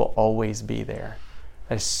dwells will always be there.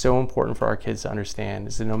 That is so important for our kids to understand,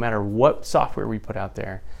 is that no matter what software we put out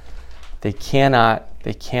there, they cannot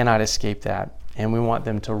escape that. And we want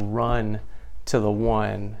them to run to the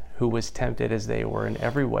one who was tempted as they were in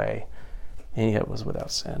every way, and yet was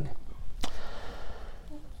without sin.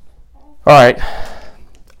 All right.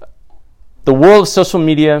 The world of social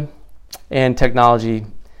media and technology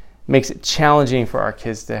makes it challenging for our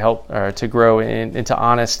kids to grow into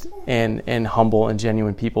honest and humble and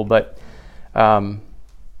genuine people. But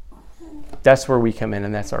that's where we come in,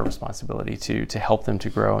 and that's our responsibility to help them to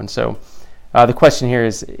grow. And so the question here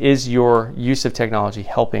is your use of technology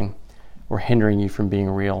helping or hindering you from being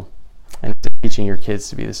real and teaching your kids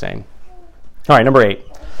to be the same? All right, number 8.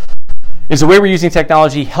 Is the way we're using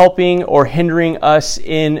technology helping or hindering us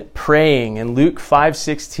in praying? In Luke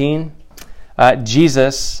 5:16,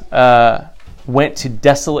 Jesus went to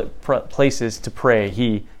desolate places to pray.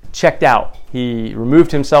 He checked out. He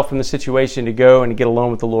removed himself from the situation to go and to get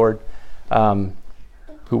alone with the Lord,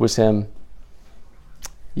 who was him.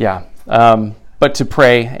 But to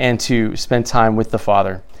pray and to spend time with the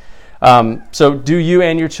Father. So do you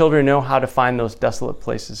and your children know how to find those desolate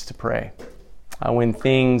places to pray? When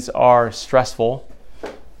things are stressful,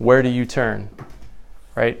 where do you turn?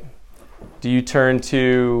 Right? Do you turn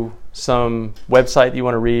to some website that you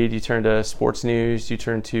want to read? Do you turn to sports news? Do you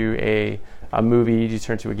turn to a movie? Do you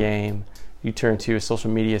turn to a game? Do you turn to a social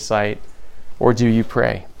media site? Or do you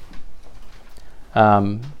pray?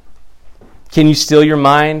 Can you still your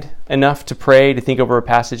mind enough to pray, to think over a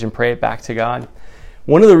passage and pray it back to God?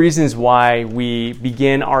 One of the reasons why we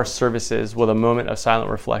begin our services with a moment of silent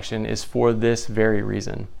reflection is for this very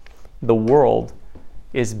reason. The world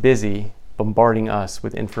is busy bombarding us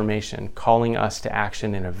with information, calling us to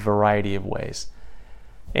action in a variety of ways.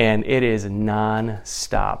 And it is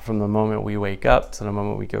non-stop from the moment we wake up to the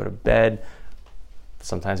moment we go to bed.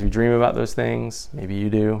 Sometimes we dream about those things. Maybe you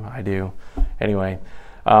do. I do. Anyway,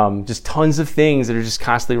 just tons of things that are just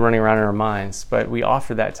constantly running around in our minds. But we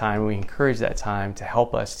offer that time, we encourage that time to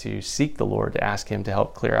help us to seek the Lord, to ask him to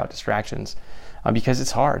help clear out distractions, because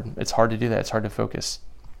it's hard. It's hard to do that. It's hard to focus.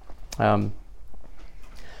 So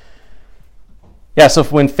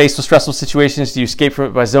when faced with stressful situations, do you escape from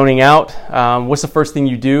it by zoning out? What's the first thing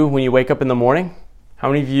you do when you wake up in the morning? How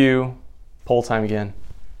many of you, poll time again,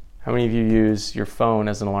 how many of you use your phone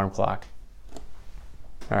as an alarm clock?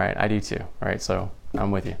 All right, I do too. All right, so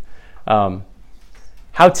I'm with you.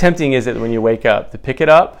 How tempting is it when you wake up to pick it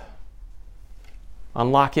up,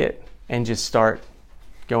 unlock it, and just start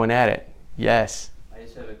going at it? Yes. I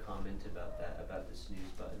just have a comment about that, about the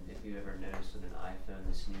snooze button. If you ever noticed on an iPhone,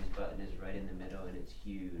 the snooze button is right in the middle and it's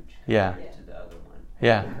huge compared to the other one.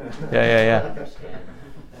 Yeah.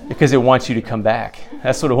 Because it wants you to come back.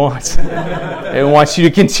 That's what it wants. It wants you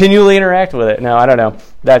to continually interact with it. No, I don't know.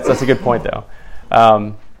 That's a good point, though.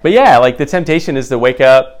 But yeah, like the temptation is to wake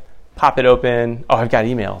up, pop it open. Oh, I've got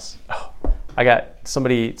emails. Oh, I got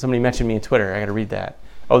somebody mentioned me on Twitter. I got to read that.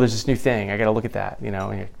 Oh, there's this new thing. I got to look at that. You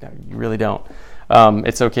really don't.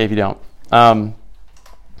 It's okay if you don't.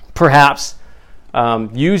 Perhaps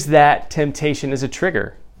use that temptation as a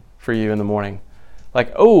trigger for you in the morning.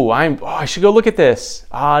 Like, I should go look at this.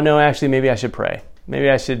 No, actually, maybe I should pray. Maybe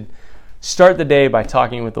I should start the day by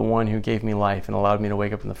talking with the one who gave me life and allowed me to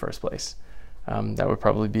wake up in the first place. That would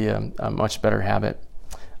probably be a much better habit.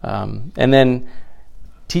 And then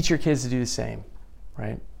teach your kids to do the same,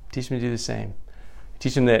 right? Teach them to do the same.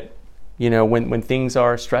 Teach them that, when things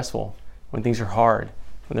are stressful, when things are hard,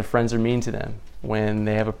 when their friends are mean to them, when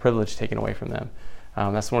they have a privilege taken away from them.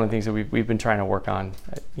 That's one of the things that we've been trying to work on.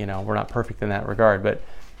 We're not perfect in that regard, but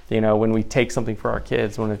when we take something for our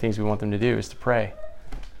kids, one of the things we want them to do is to pray,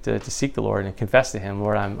 to seek the Lord and confess to Him,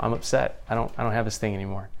 Lord, I'm upset. I don't have this thing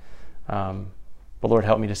anymore. But Lord,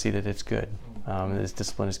 help me to see that it's good. And this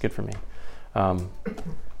discipline is good for me.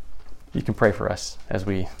 You can pray for us as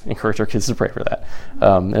we encourage our kids to pray for that,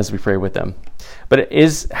 as we pray with them. But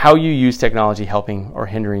is how you use technology helping or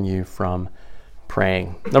hindering you from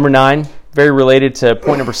praying? Number 9, very related to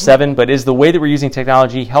point number 7, but is the way that we're using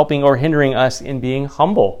technology helping or hindering us in being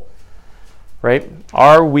humble? Right?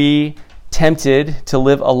 Are we tempted to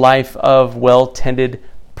live a life of well-tended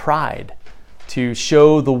pride, to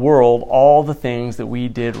show the world all the things that we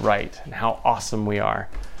did right and how awesome we are?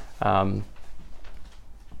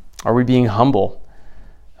 Are we being humble?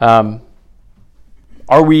 Are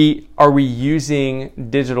we using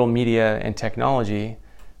digital media and technology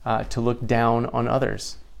to look down on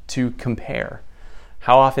others, to compare?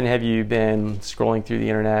 How often have you been scrolling through the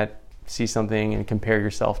internet, see something and compare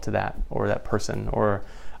yourself to that or that person? Or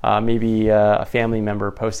maybe a family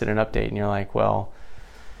member posted an update and you're like, well,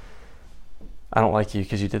 I don't like you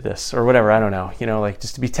because you did this or whatever. I don't know.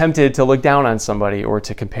 Just to be tempted to look down on somebody or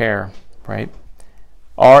to compare, right?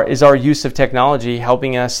 Is our use of technology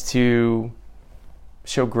helping us to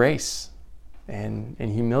show grace and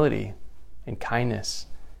humility and kindness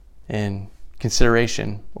and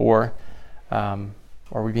consideration? Or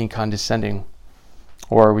are we being condescending?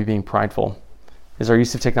 Or are we being prideful? Is our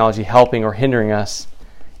use of technology helping or hindering us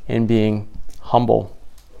in being humble?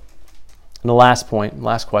 And the last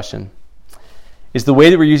question, is the way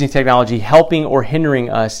that we're using technology helping or hindering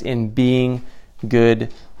us in being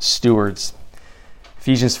good stewards?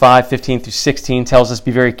 Ephesians 5:15-16 tells us,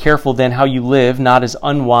 "Be very careful then how you live, not as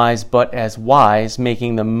unwise, but as wise,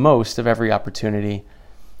 making the most of every opportunity,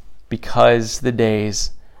 because the days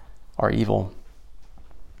are evil."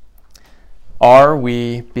 Are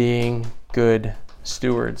we being good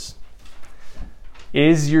stewards?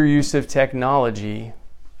 Is your use of technology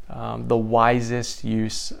the wisest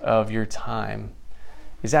use of your time?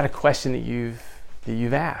 Is that a question that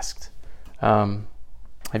you've asked?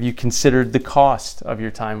 Have you considered the cost of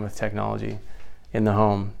your time with technology in the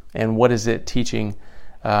home? And what is it teaching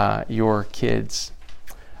your kids?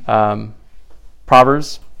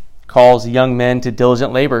 Proverbs calls young men to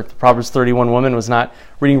diligent labor. The Proverbs 31 woman was not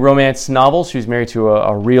reading romance novels. She was married to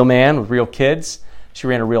a real man with real kids. She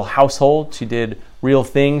ran a real household. She did real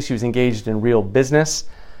things. She was engaged in real business.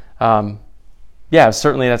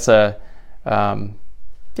 Certainly that's a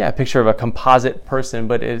picture of a composite person,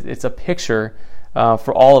 but it's a picture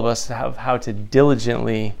for all of us of how to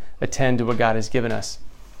diligently attend to what God has given us.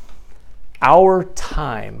 Our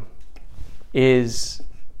time is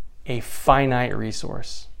a finite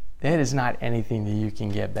resource. It is not anything that you can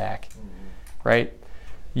get back, right?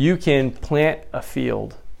 You can plant a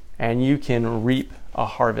field and you can reap a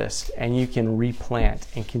harvest and you can replant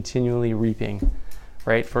and continually reaping,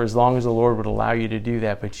 right? For as long as the Lord would allow you to do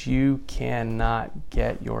that, but you cannot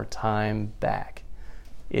get your time back.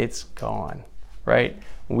 It's gone. right?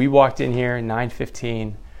 When we walked in here at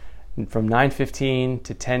 9:15, from 9:15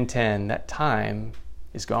 to 10:10, that time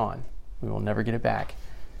is gone. We will never get it back.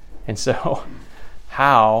 And so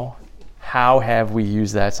how have we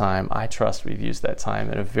used that time? I trust we've used that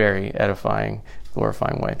time in a very edifying,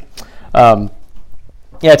 glorifying way.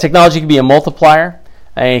 Technology can be a multiplier,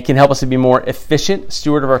 and it can help us to be more efficient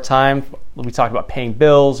steward of our time. We talked about paying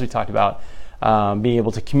bills. We talked about being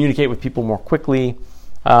able to communicate with people more quickly.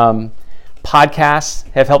 Podcasts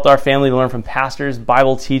have helped our family to learn from pastors,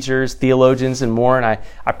 Bible teachers, theologians, and more. And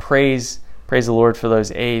I praise the Lord for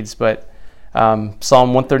those aids. But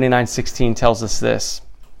Psalm 139:16 tells us this.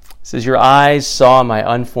 It says, "Your eyes saw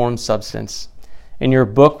my unformed substance. In your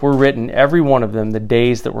book were written, every one of them, the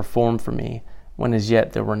days that were formed for me, when as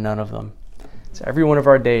yet there were none of them." So every one of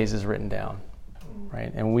our days is written down,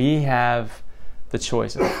 right? And we have the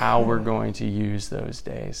choice of how we're going to use those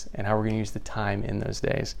days and how we're going to use the time in those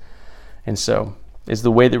days. And so is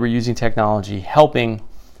the way that we're using technology helping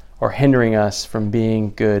or hindering us from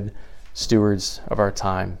being good stewards of our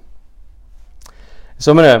time?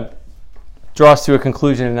 So I'm going to draw us to a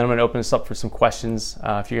conclusion, and then I'm going to open this up for some questions.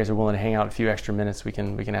 If you guys are willing to hang out a few extra minutes, we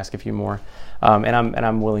can ask a few more. And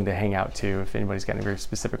I'm willing to hang out too. If anybody's got any very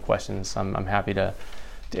specific questions, I'm happy to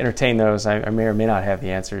entertain those. I may or may not have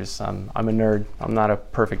the answers. I'm a nerd. I'm not a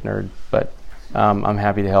perfect nerd, but I'm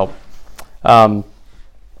happy to help.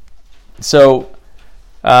 So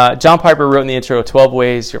John Piper wrote in the intro, 12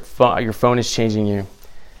 ways your phone is changing you.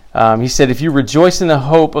 He said, if you rejoice in the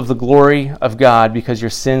hope of the glory of God because your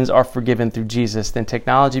sins are forgiven through Jesus, then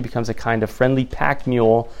technology becomes a kind of friendly pack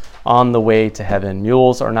mule on the way to heaven.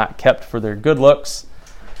 Mules are not kept for their good looks.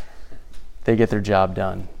 They get their job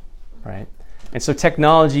done, right? And so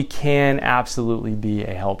technology can absolutely be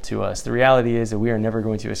a help to us. The reality is that we are never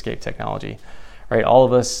going to escape technology, right? All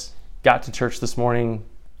of us got to church this morning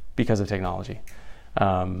because of technology.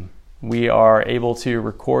 We are able to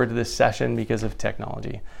record this session because of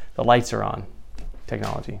technology. The lights are on,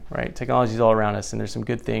 technology, right? Technology is all around us, and there's some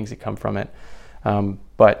good things that come from it.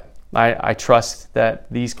 But I trust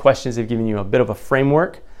that these questions have given you a bit of a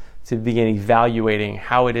framework to begin evaluating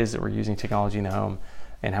how it is that we're using technology in the home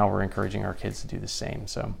and how we're encouraging our kids to do the same.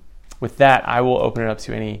 So with that, I will open it up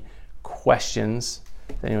to any questions.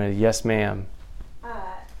 Anyway, yes, ma'am.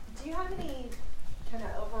 Do you have any kind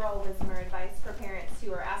of overall wisdom or advice for parents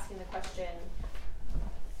who are asking the question,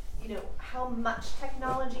 how much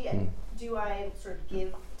technology do I sort of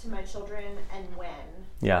give to my children and when?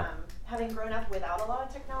 Yeah. Having grown up without a lot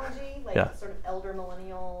of technology, sort of elder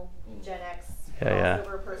millennial, Gen X,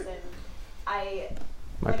 crossover person,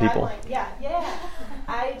 My people. I'm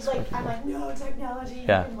like, I'm like, no technology,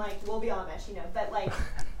 and we'll be Amish, but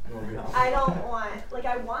I don't want,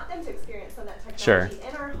 I want them to experience some of that technology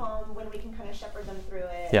in our home when we can kind of shepherd them through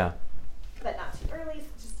it. Yeah. But not too early. So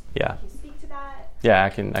just can you speak to that? Yeah, I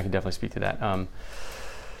can definitely speak to that.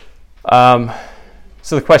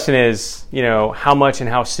 So the question is, how much and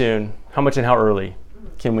how soon, how much and how early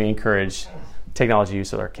can we encourage technology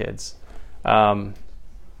use with our kids? I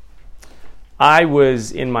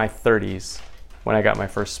was in my 30s when I got my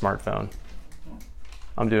first smartphone.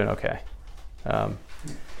 I'm doing okay.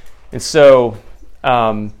 And so,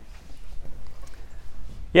 I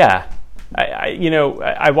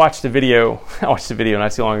watched a video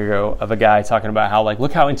not too long ago of a guy talking about how,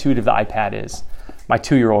 look how intuitive the iPad is. My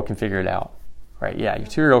 2-year-old can figure it out, right? Yeah, your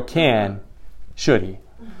 2-year-old can, should he,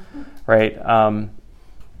 right?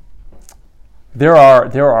 There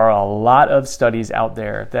are a lot of studies out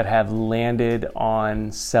there that have landed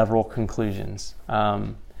on several conclusions.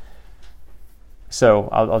 So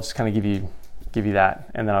I'll just kind of give you that,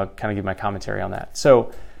 and then I'll kind of give my commentary on that.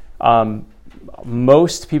 So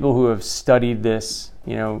most people who have studied this,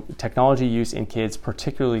 technology use in kids,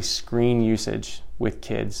 particularly screen usage with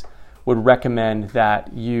kids, would recommend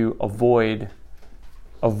that you avoid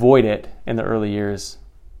it in the early years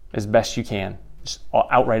as best you can. Just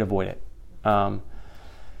outright avoid it. And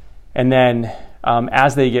then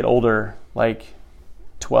as they get older,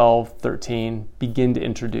 12, 13, begin to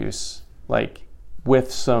introduce,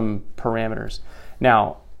 with some parameters.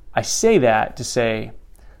 Now, I say that to say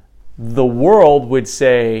the world would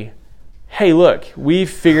say, hey, look, we've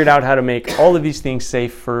figured out how to make all of these things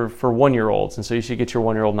safe for 1-year-olds, and so you should get your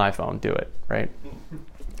 1-year-old an iPhone. Do it, right?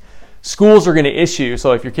 Schools are going to issue,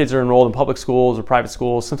 so if your kids are enrolled in public schools or private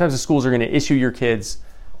schools, sometimes the schools are going to issue your kids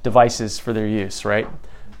devices for their use, right?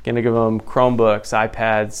 Going to give them Chromebooks,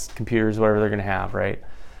 iPads, computers, whatever they're going to have, right?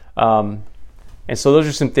 And so those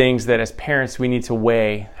are some things that as parents we need to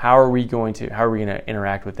weigh. How are we going to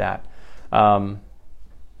interact with that?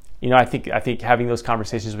 I think having those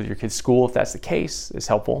conversations with your kids' school, if that's the case, is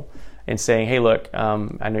helpful. and saying, hey, look, I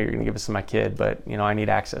know you're going to give this to my kid, but, I need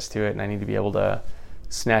access to it, and I need to be able to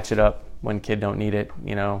snatch it up when kid don't need it,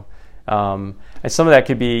 And some of that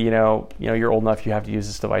could be, you're old enough, you have to use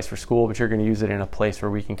this device for school, but you're going to use it in a place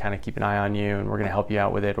where we can kind of keep an eye on you, and we're going to help you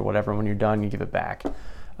out with it or whatever. When you're done, you give it back.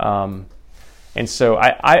 And so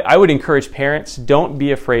I would encourage parents, don't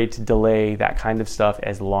be afraid to delay that kind of stuff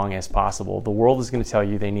as long as possible. The world is going to tell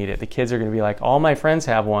you they need it. The kids are going to be like, all my friends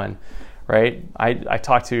have one, right? I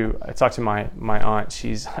talked to my aunt.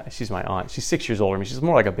 She's my aunt. She's 6 years older than me. She's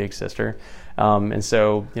more like a big sister. And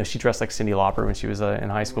so, she dressed like Cyndi Lauper when she was in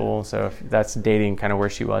high school. So if that's dating kind of where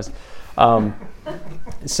she was.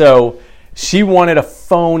 So she wanted a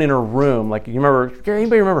phone in her room. Like,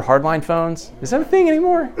 anybody remember hardline phones? Is that a thing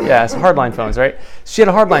anymore? Yeah, it's hardline phones, right? She had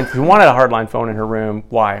a hardline. She wanted a hardline phone in her room.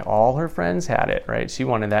 Why? All her friends had it, right? She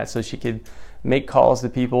wanted that so she could make calls to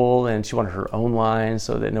people, and she wanted her own line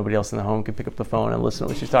so that nobody else in the home could pick up the phone and listen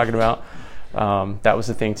to what she's talking about. That was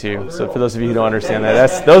the thing too. So for those of you who don't understand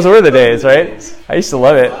that, those were the days, right? I used to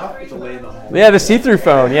love it. Yeah, the see-through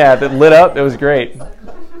phone. Yeah, that lit up. It was great.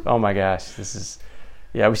 Oh my gosh,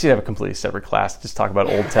 we should have a completely separate class to just talk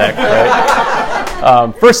about old tech,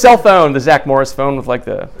 right? First cell phone, the Zach Morris phone with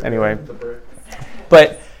anyway.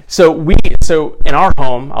 But so in our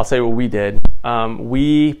home, I'll say what we did.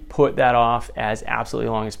 We put that off as absolutely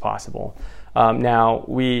long as possible. Now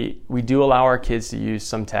we do allow our kids to use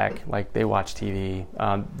some tech, like they watch TV.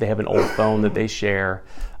 They have an old phone that they share.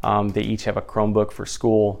 They each have a Chromebook for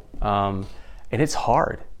school. And it's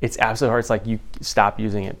hard. It's absolutely hard. It's like, you stop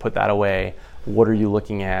using it, put that away. What are you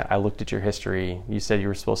looking at? I looked at your history. You said you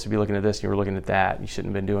were supposed to be looking at this, you were looking at that. You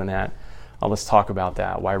shouldn't have been doing that. Let's talk about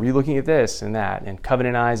that. Why were you looking at this and that? And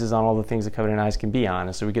Covenant Eyes is on all the things that Covenant Eyes can be on.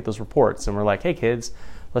 And so we get those reports, and we're like, hey kids,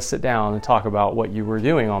 let's sit down and talk about what you were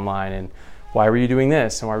doing online, and why were you doing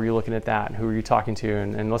this, and why were you looking at that, and who were you talking to,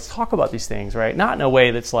 and let's talk about these things, right? Not in a way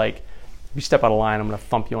that's like, if you step out of line, I'm going to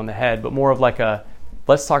thump you on the head, but more of like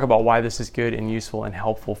let's talk about why this is good and useful and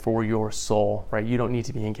helpful for your soul, right? You don't need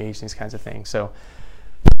to be engaged in these kinds of things. So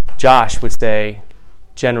Josh would say,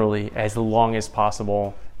 generally, as long as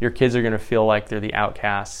possible. Your kids are going to feel like they're the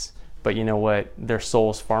outcasts, but you know what? Their soul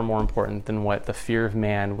is far more important than what the fear of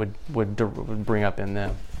man would bring up in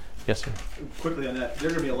them. Yes, sir. Quickly on that, there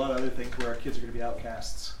are going to be a lot of other things where our kids are going to be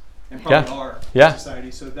outcasts, and probably are in society.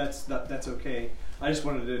 So that's okay. I just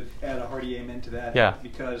wanted to add a hearty amen to that,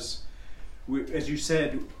 because as you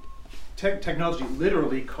said, technology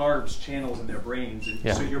literally carves channels in their brains,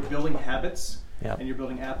 and so you're building habits. And you're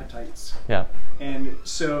building appetites. And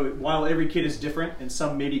so while every kid is different, and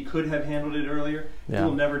some maybe could have handled it earlier, you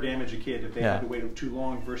will never damage a kid if they had to wait too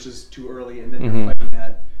long versus too early, and then they're fighting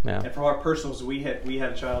that. And from our personals, we had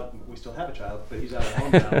a child, we still have a child, but he's out of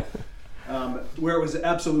home now, where it was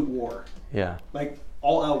absolute war. Like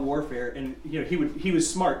all-out warfare, and he was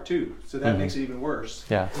smart too, so that makes it even worse.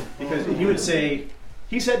 Because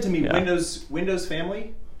he said to me, Windows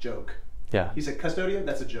Family, joke. He said, Custodia,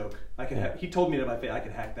 that's a joke. He told me to my face, I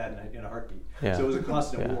could hack that in a heartbeat. So it was a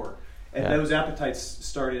constant war. And those appetites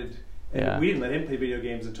started, and we didn't let him play video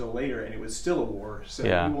games until later, and it was still a war. So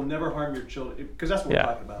you will never harm your children, because that's what we're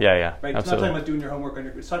talking about. Right? It's not talking about doing your homework,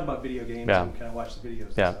 it's talking about video games and kind of watch the videos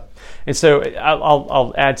and stuff. And so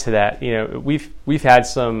I'll add to that. We've had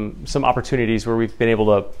some opportunities where we've been able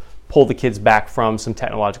to pull the kids back from some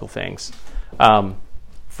technological things.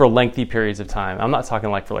 For lengthy periods of time. I'm not talking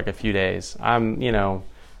like for like a few days. I'm,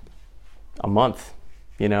 a month,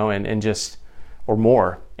 and just, or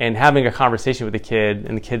more. And having a conversation with the kid,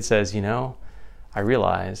 and the kid says, I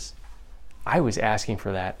realize I was asking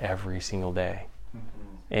for that every single day.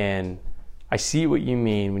 And I see what you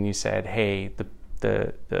mean when you said, hey,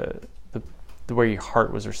 the way your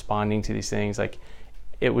heart was responding to these things, like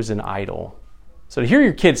it was an idol. So to hear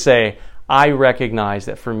your kid say, I recognize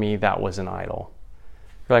that for me, that was an idol.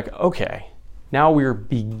 You're like, okay, now we're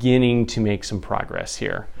beginning to make some progress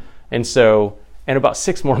here. And so, in about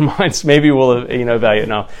 6 more months, maybe we'll evaluate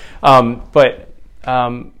now. But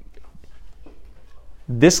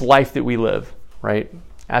this life that we live, right,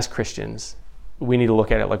 as Christians, we need to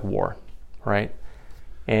look at it like war, right?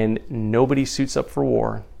 And nobody suits up for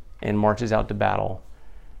war and marches out to battle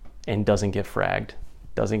and doesn't get fragged,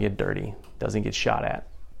 doesn't get dirty, doesn't get shot at,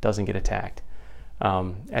 doesn't get attacked.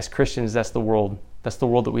 As Christians, that's the world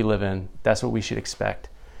that we live in. That's what we should expect.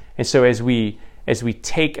 And so as we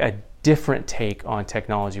take a different take on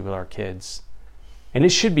technology with our kids, and it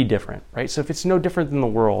should be different, right? So if it's no different than the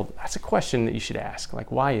world, that's a question that you should ask.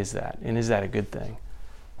 Like, why is that? And is that a good thing,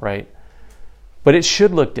 right? But it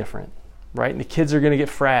should look different, right? And the kids are going to get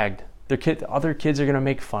fragged. Other kids are going to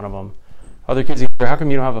make fun of them. Other kids are, how come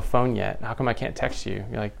you don't have a phone yet? How come I can't text you?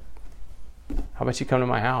 You're like, how about you come to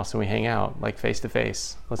my house and we hang out, like face to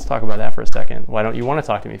face? Let's talk about that for a second. Why don't you want to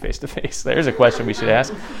talk to me face to face? There's a question we should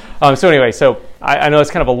ask. So anyway, I know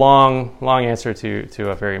it's kind of a long answer to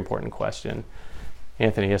a very important question.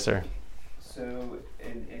 Anthony, yes, sir. So,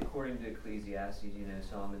 according to Ecclesiastes,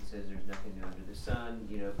 Solomon says there's nothing new under the sun,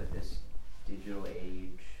 but this digital age,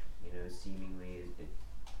 seemingly it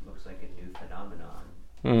looks like a new phenomenon.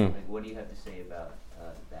 Like, what do you have to say about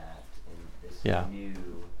that and this new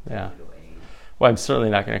digital age? Well, I'm certainly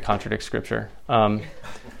not going to contradict Scripture. So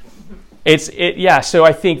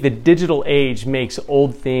I think the digital age makes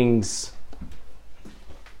old things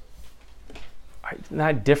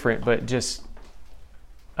not different, but just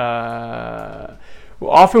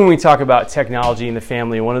often when we talk about technology in the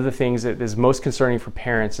family, one of the things that is most concerning for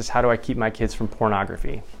parents is, how do I keep my kids from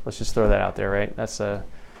pornography? Let's just throw that out there, right? That's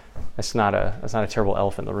not a terrible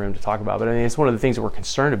elephant in the room to talk about, but I mean, it's one of the things that we're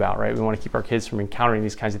concerned about, right? We want to keep our kids from encountering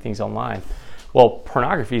these kinds of things online. Well,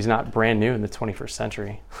 pornography is not brand new in the 21st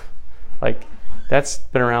century. Like, that's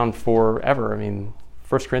been around forever. I mean,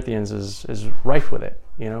 1 Corinthians is rife with it.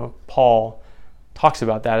 Paul talks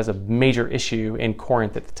about that as a major issue in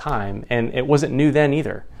Corinth at the time, and it wasn't new then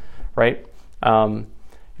either, right? When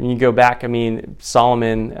you go back, I mean,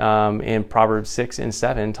 Solomon in Proverbs 6 and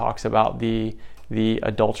 7 talks about the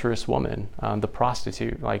adulterous woman, the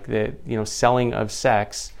prostitute, like the selling of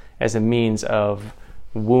sex as a means of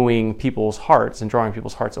wooing people's hearts and drawing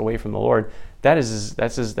people's hearts away from the Lord. That's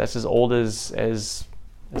as old as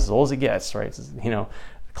it gets, right? The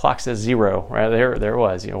clock says 0, right? There it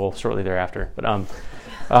was, shortly thereafter.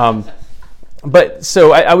 But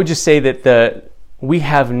so I would just say that we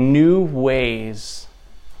have new ways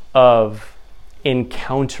of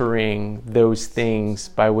encountering those things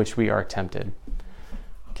by which we are tempted.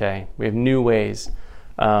 Okay, we have new ways.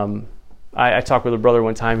 I talked with a brother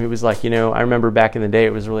one time who was like, I remember back in the day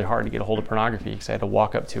it was really hard to get a hold of pornography because I had to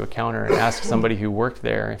walk up to a counter and ask somebody who worked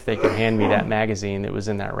there if they could hand me that magazine that was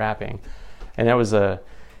in that wrapping. And he was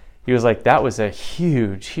like, that was a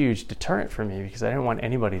huge deterrent for me because I didn't want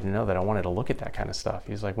anybody to know that I wanted to look at that kind of stuff.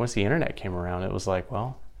 He was like, once the internet came around, it was like,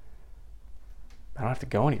 well, I don't have to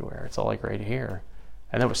go anywhere. It's all like right here.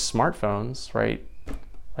 And then with smartphones, right?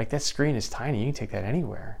 Like, that screen is tiny. You can take that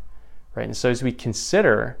anywhere, right? And so as we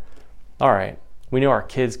consider, all right, we know our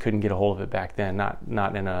kids couldn't get a hold of it back then,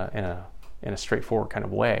 not in a straightforward kind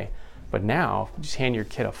of way. But now, just hand your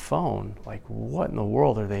kid a phone. Like, what in the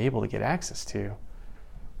world are they able to get access to?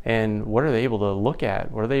 And what are they able to look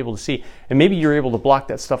at? What are they able to see? And maybe you're able to block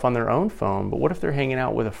that stuff on their own phone, but what if they're hanging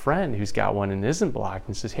out with a friend who's got one and isn't blocked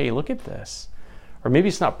and says, hey, look at this? Or maybe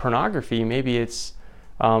it's not pornography. Maybe it's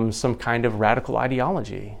some kind of radical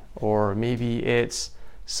ideology. Or maybe it's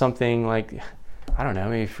something like, I don't know,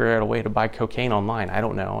 maybe figure out a way to buy cocaine online. I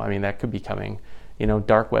don't know. I mean, that could be coming.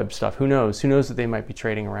 Dark web stuff. Who knows? Who knows that they might be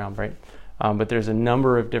trading around, right? But there's a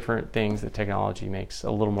number of different things that technology makes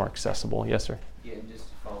a little more accessible. Yes, sir? Yeah, and just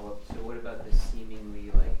to follow up, so what about the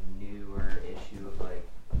seemingly newer issue of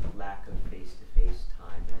lack of face-to-face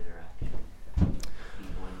time and interaction? People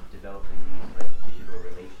developing these digital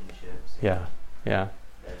relationships. Yeah.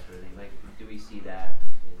 That's really do we see that?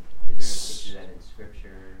 Is there a picture of that in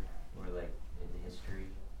Scripture or in history?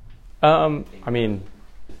 I mean,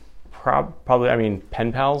 probably. I mean,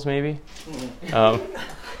 pen pals maybe. I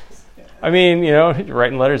mean,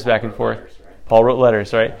 writing letters back and forth. Paul wrote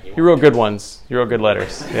letters, right? He wrote good ones. He wrote good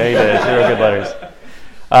letters. Yeah, he did. He wrote good letters.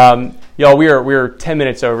 Y'all, we're 10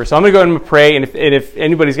 minutes over, so I'm going to go ahead and pray, and if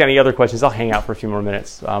anybody's got any other questions, I'll hang out for a few more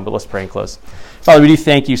minutes, but let's pray and close. Father, we do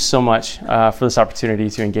thank you so much for this opportunity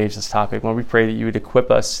to engage this topic. Lord, we pray that you would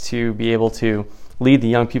equip us to be able to lead the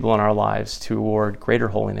young people in our lives toward greater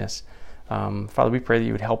holiness. Father, we pray that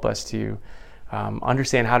you would help us to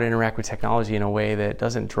understand how to interact with technology in a way that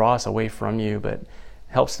doesn't draw us away from you, but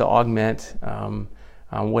helps to augment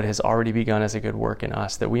what has already begun as a good work in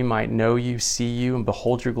us, that we might know you, see you, and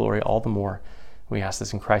behold your glory all the more. We ask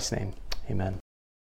this in Christ's name. Amen.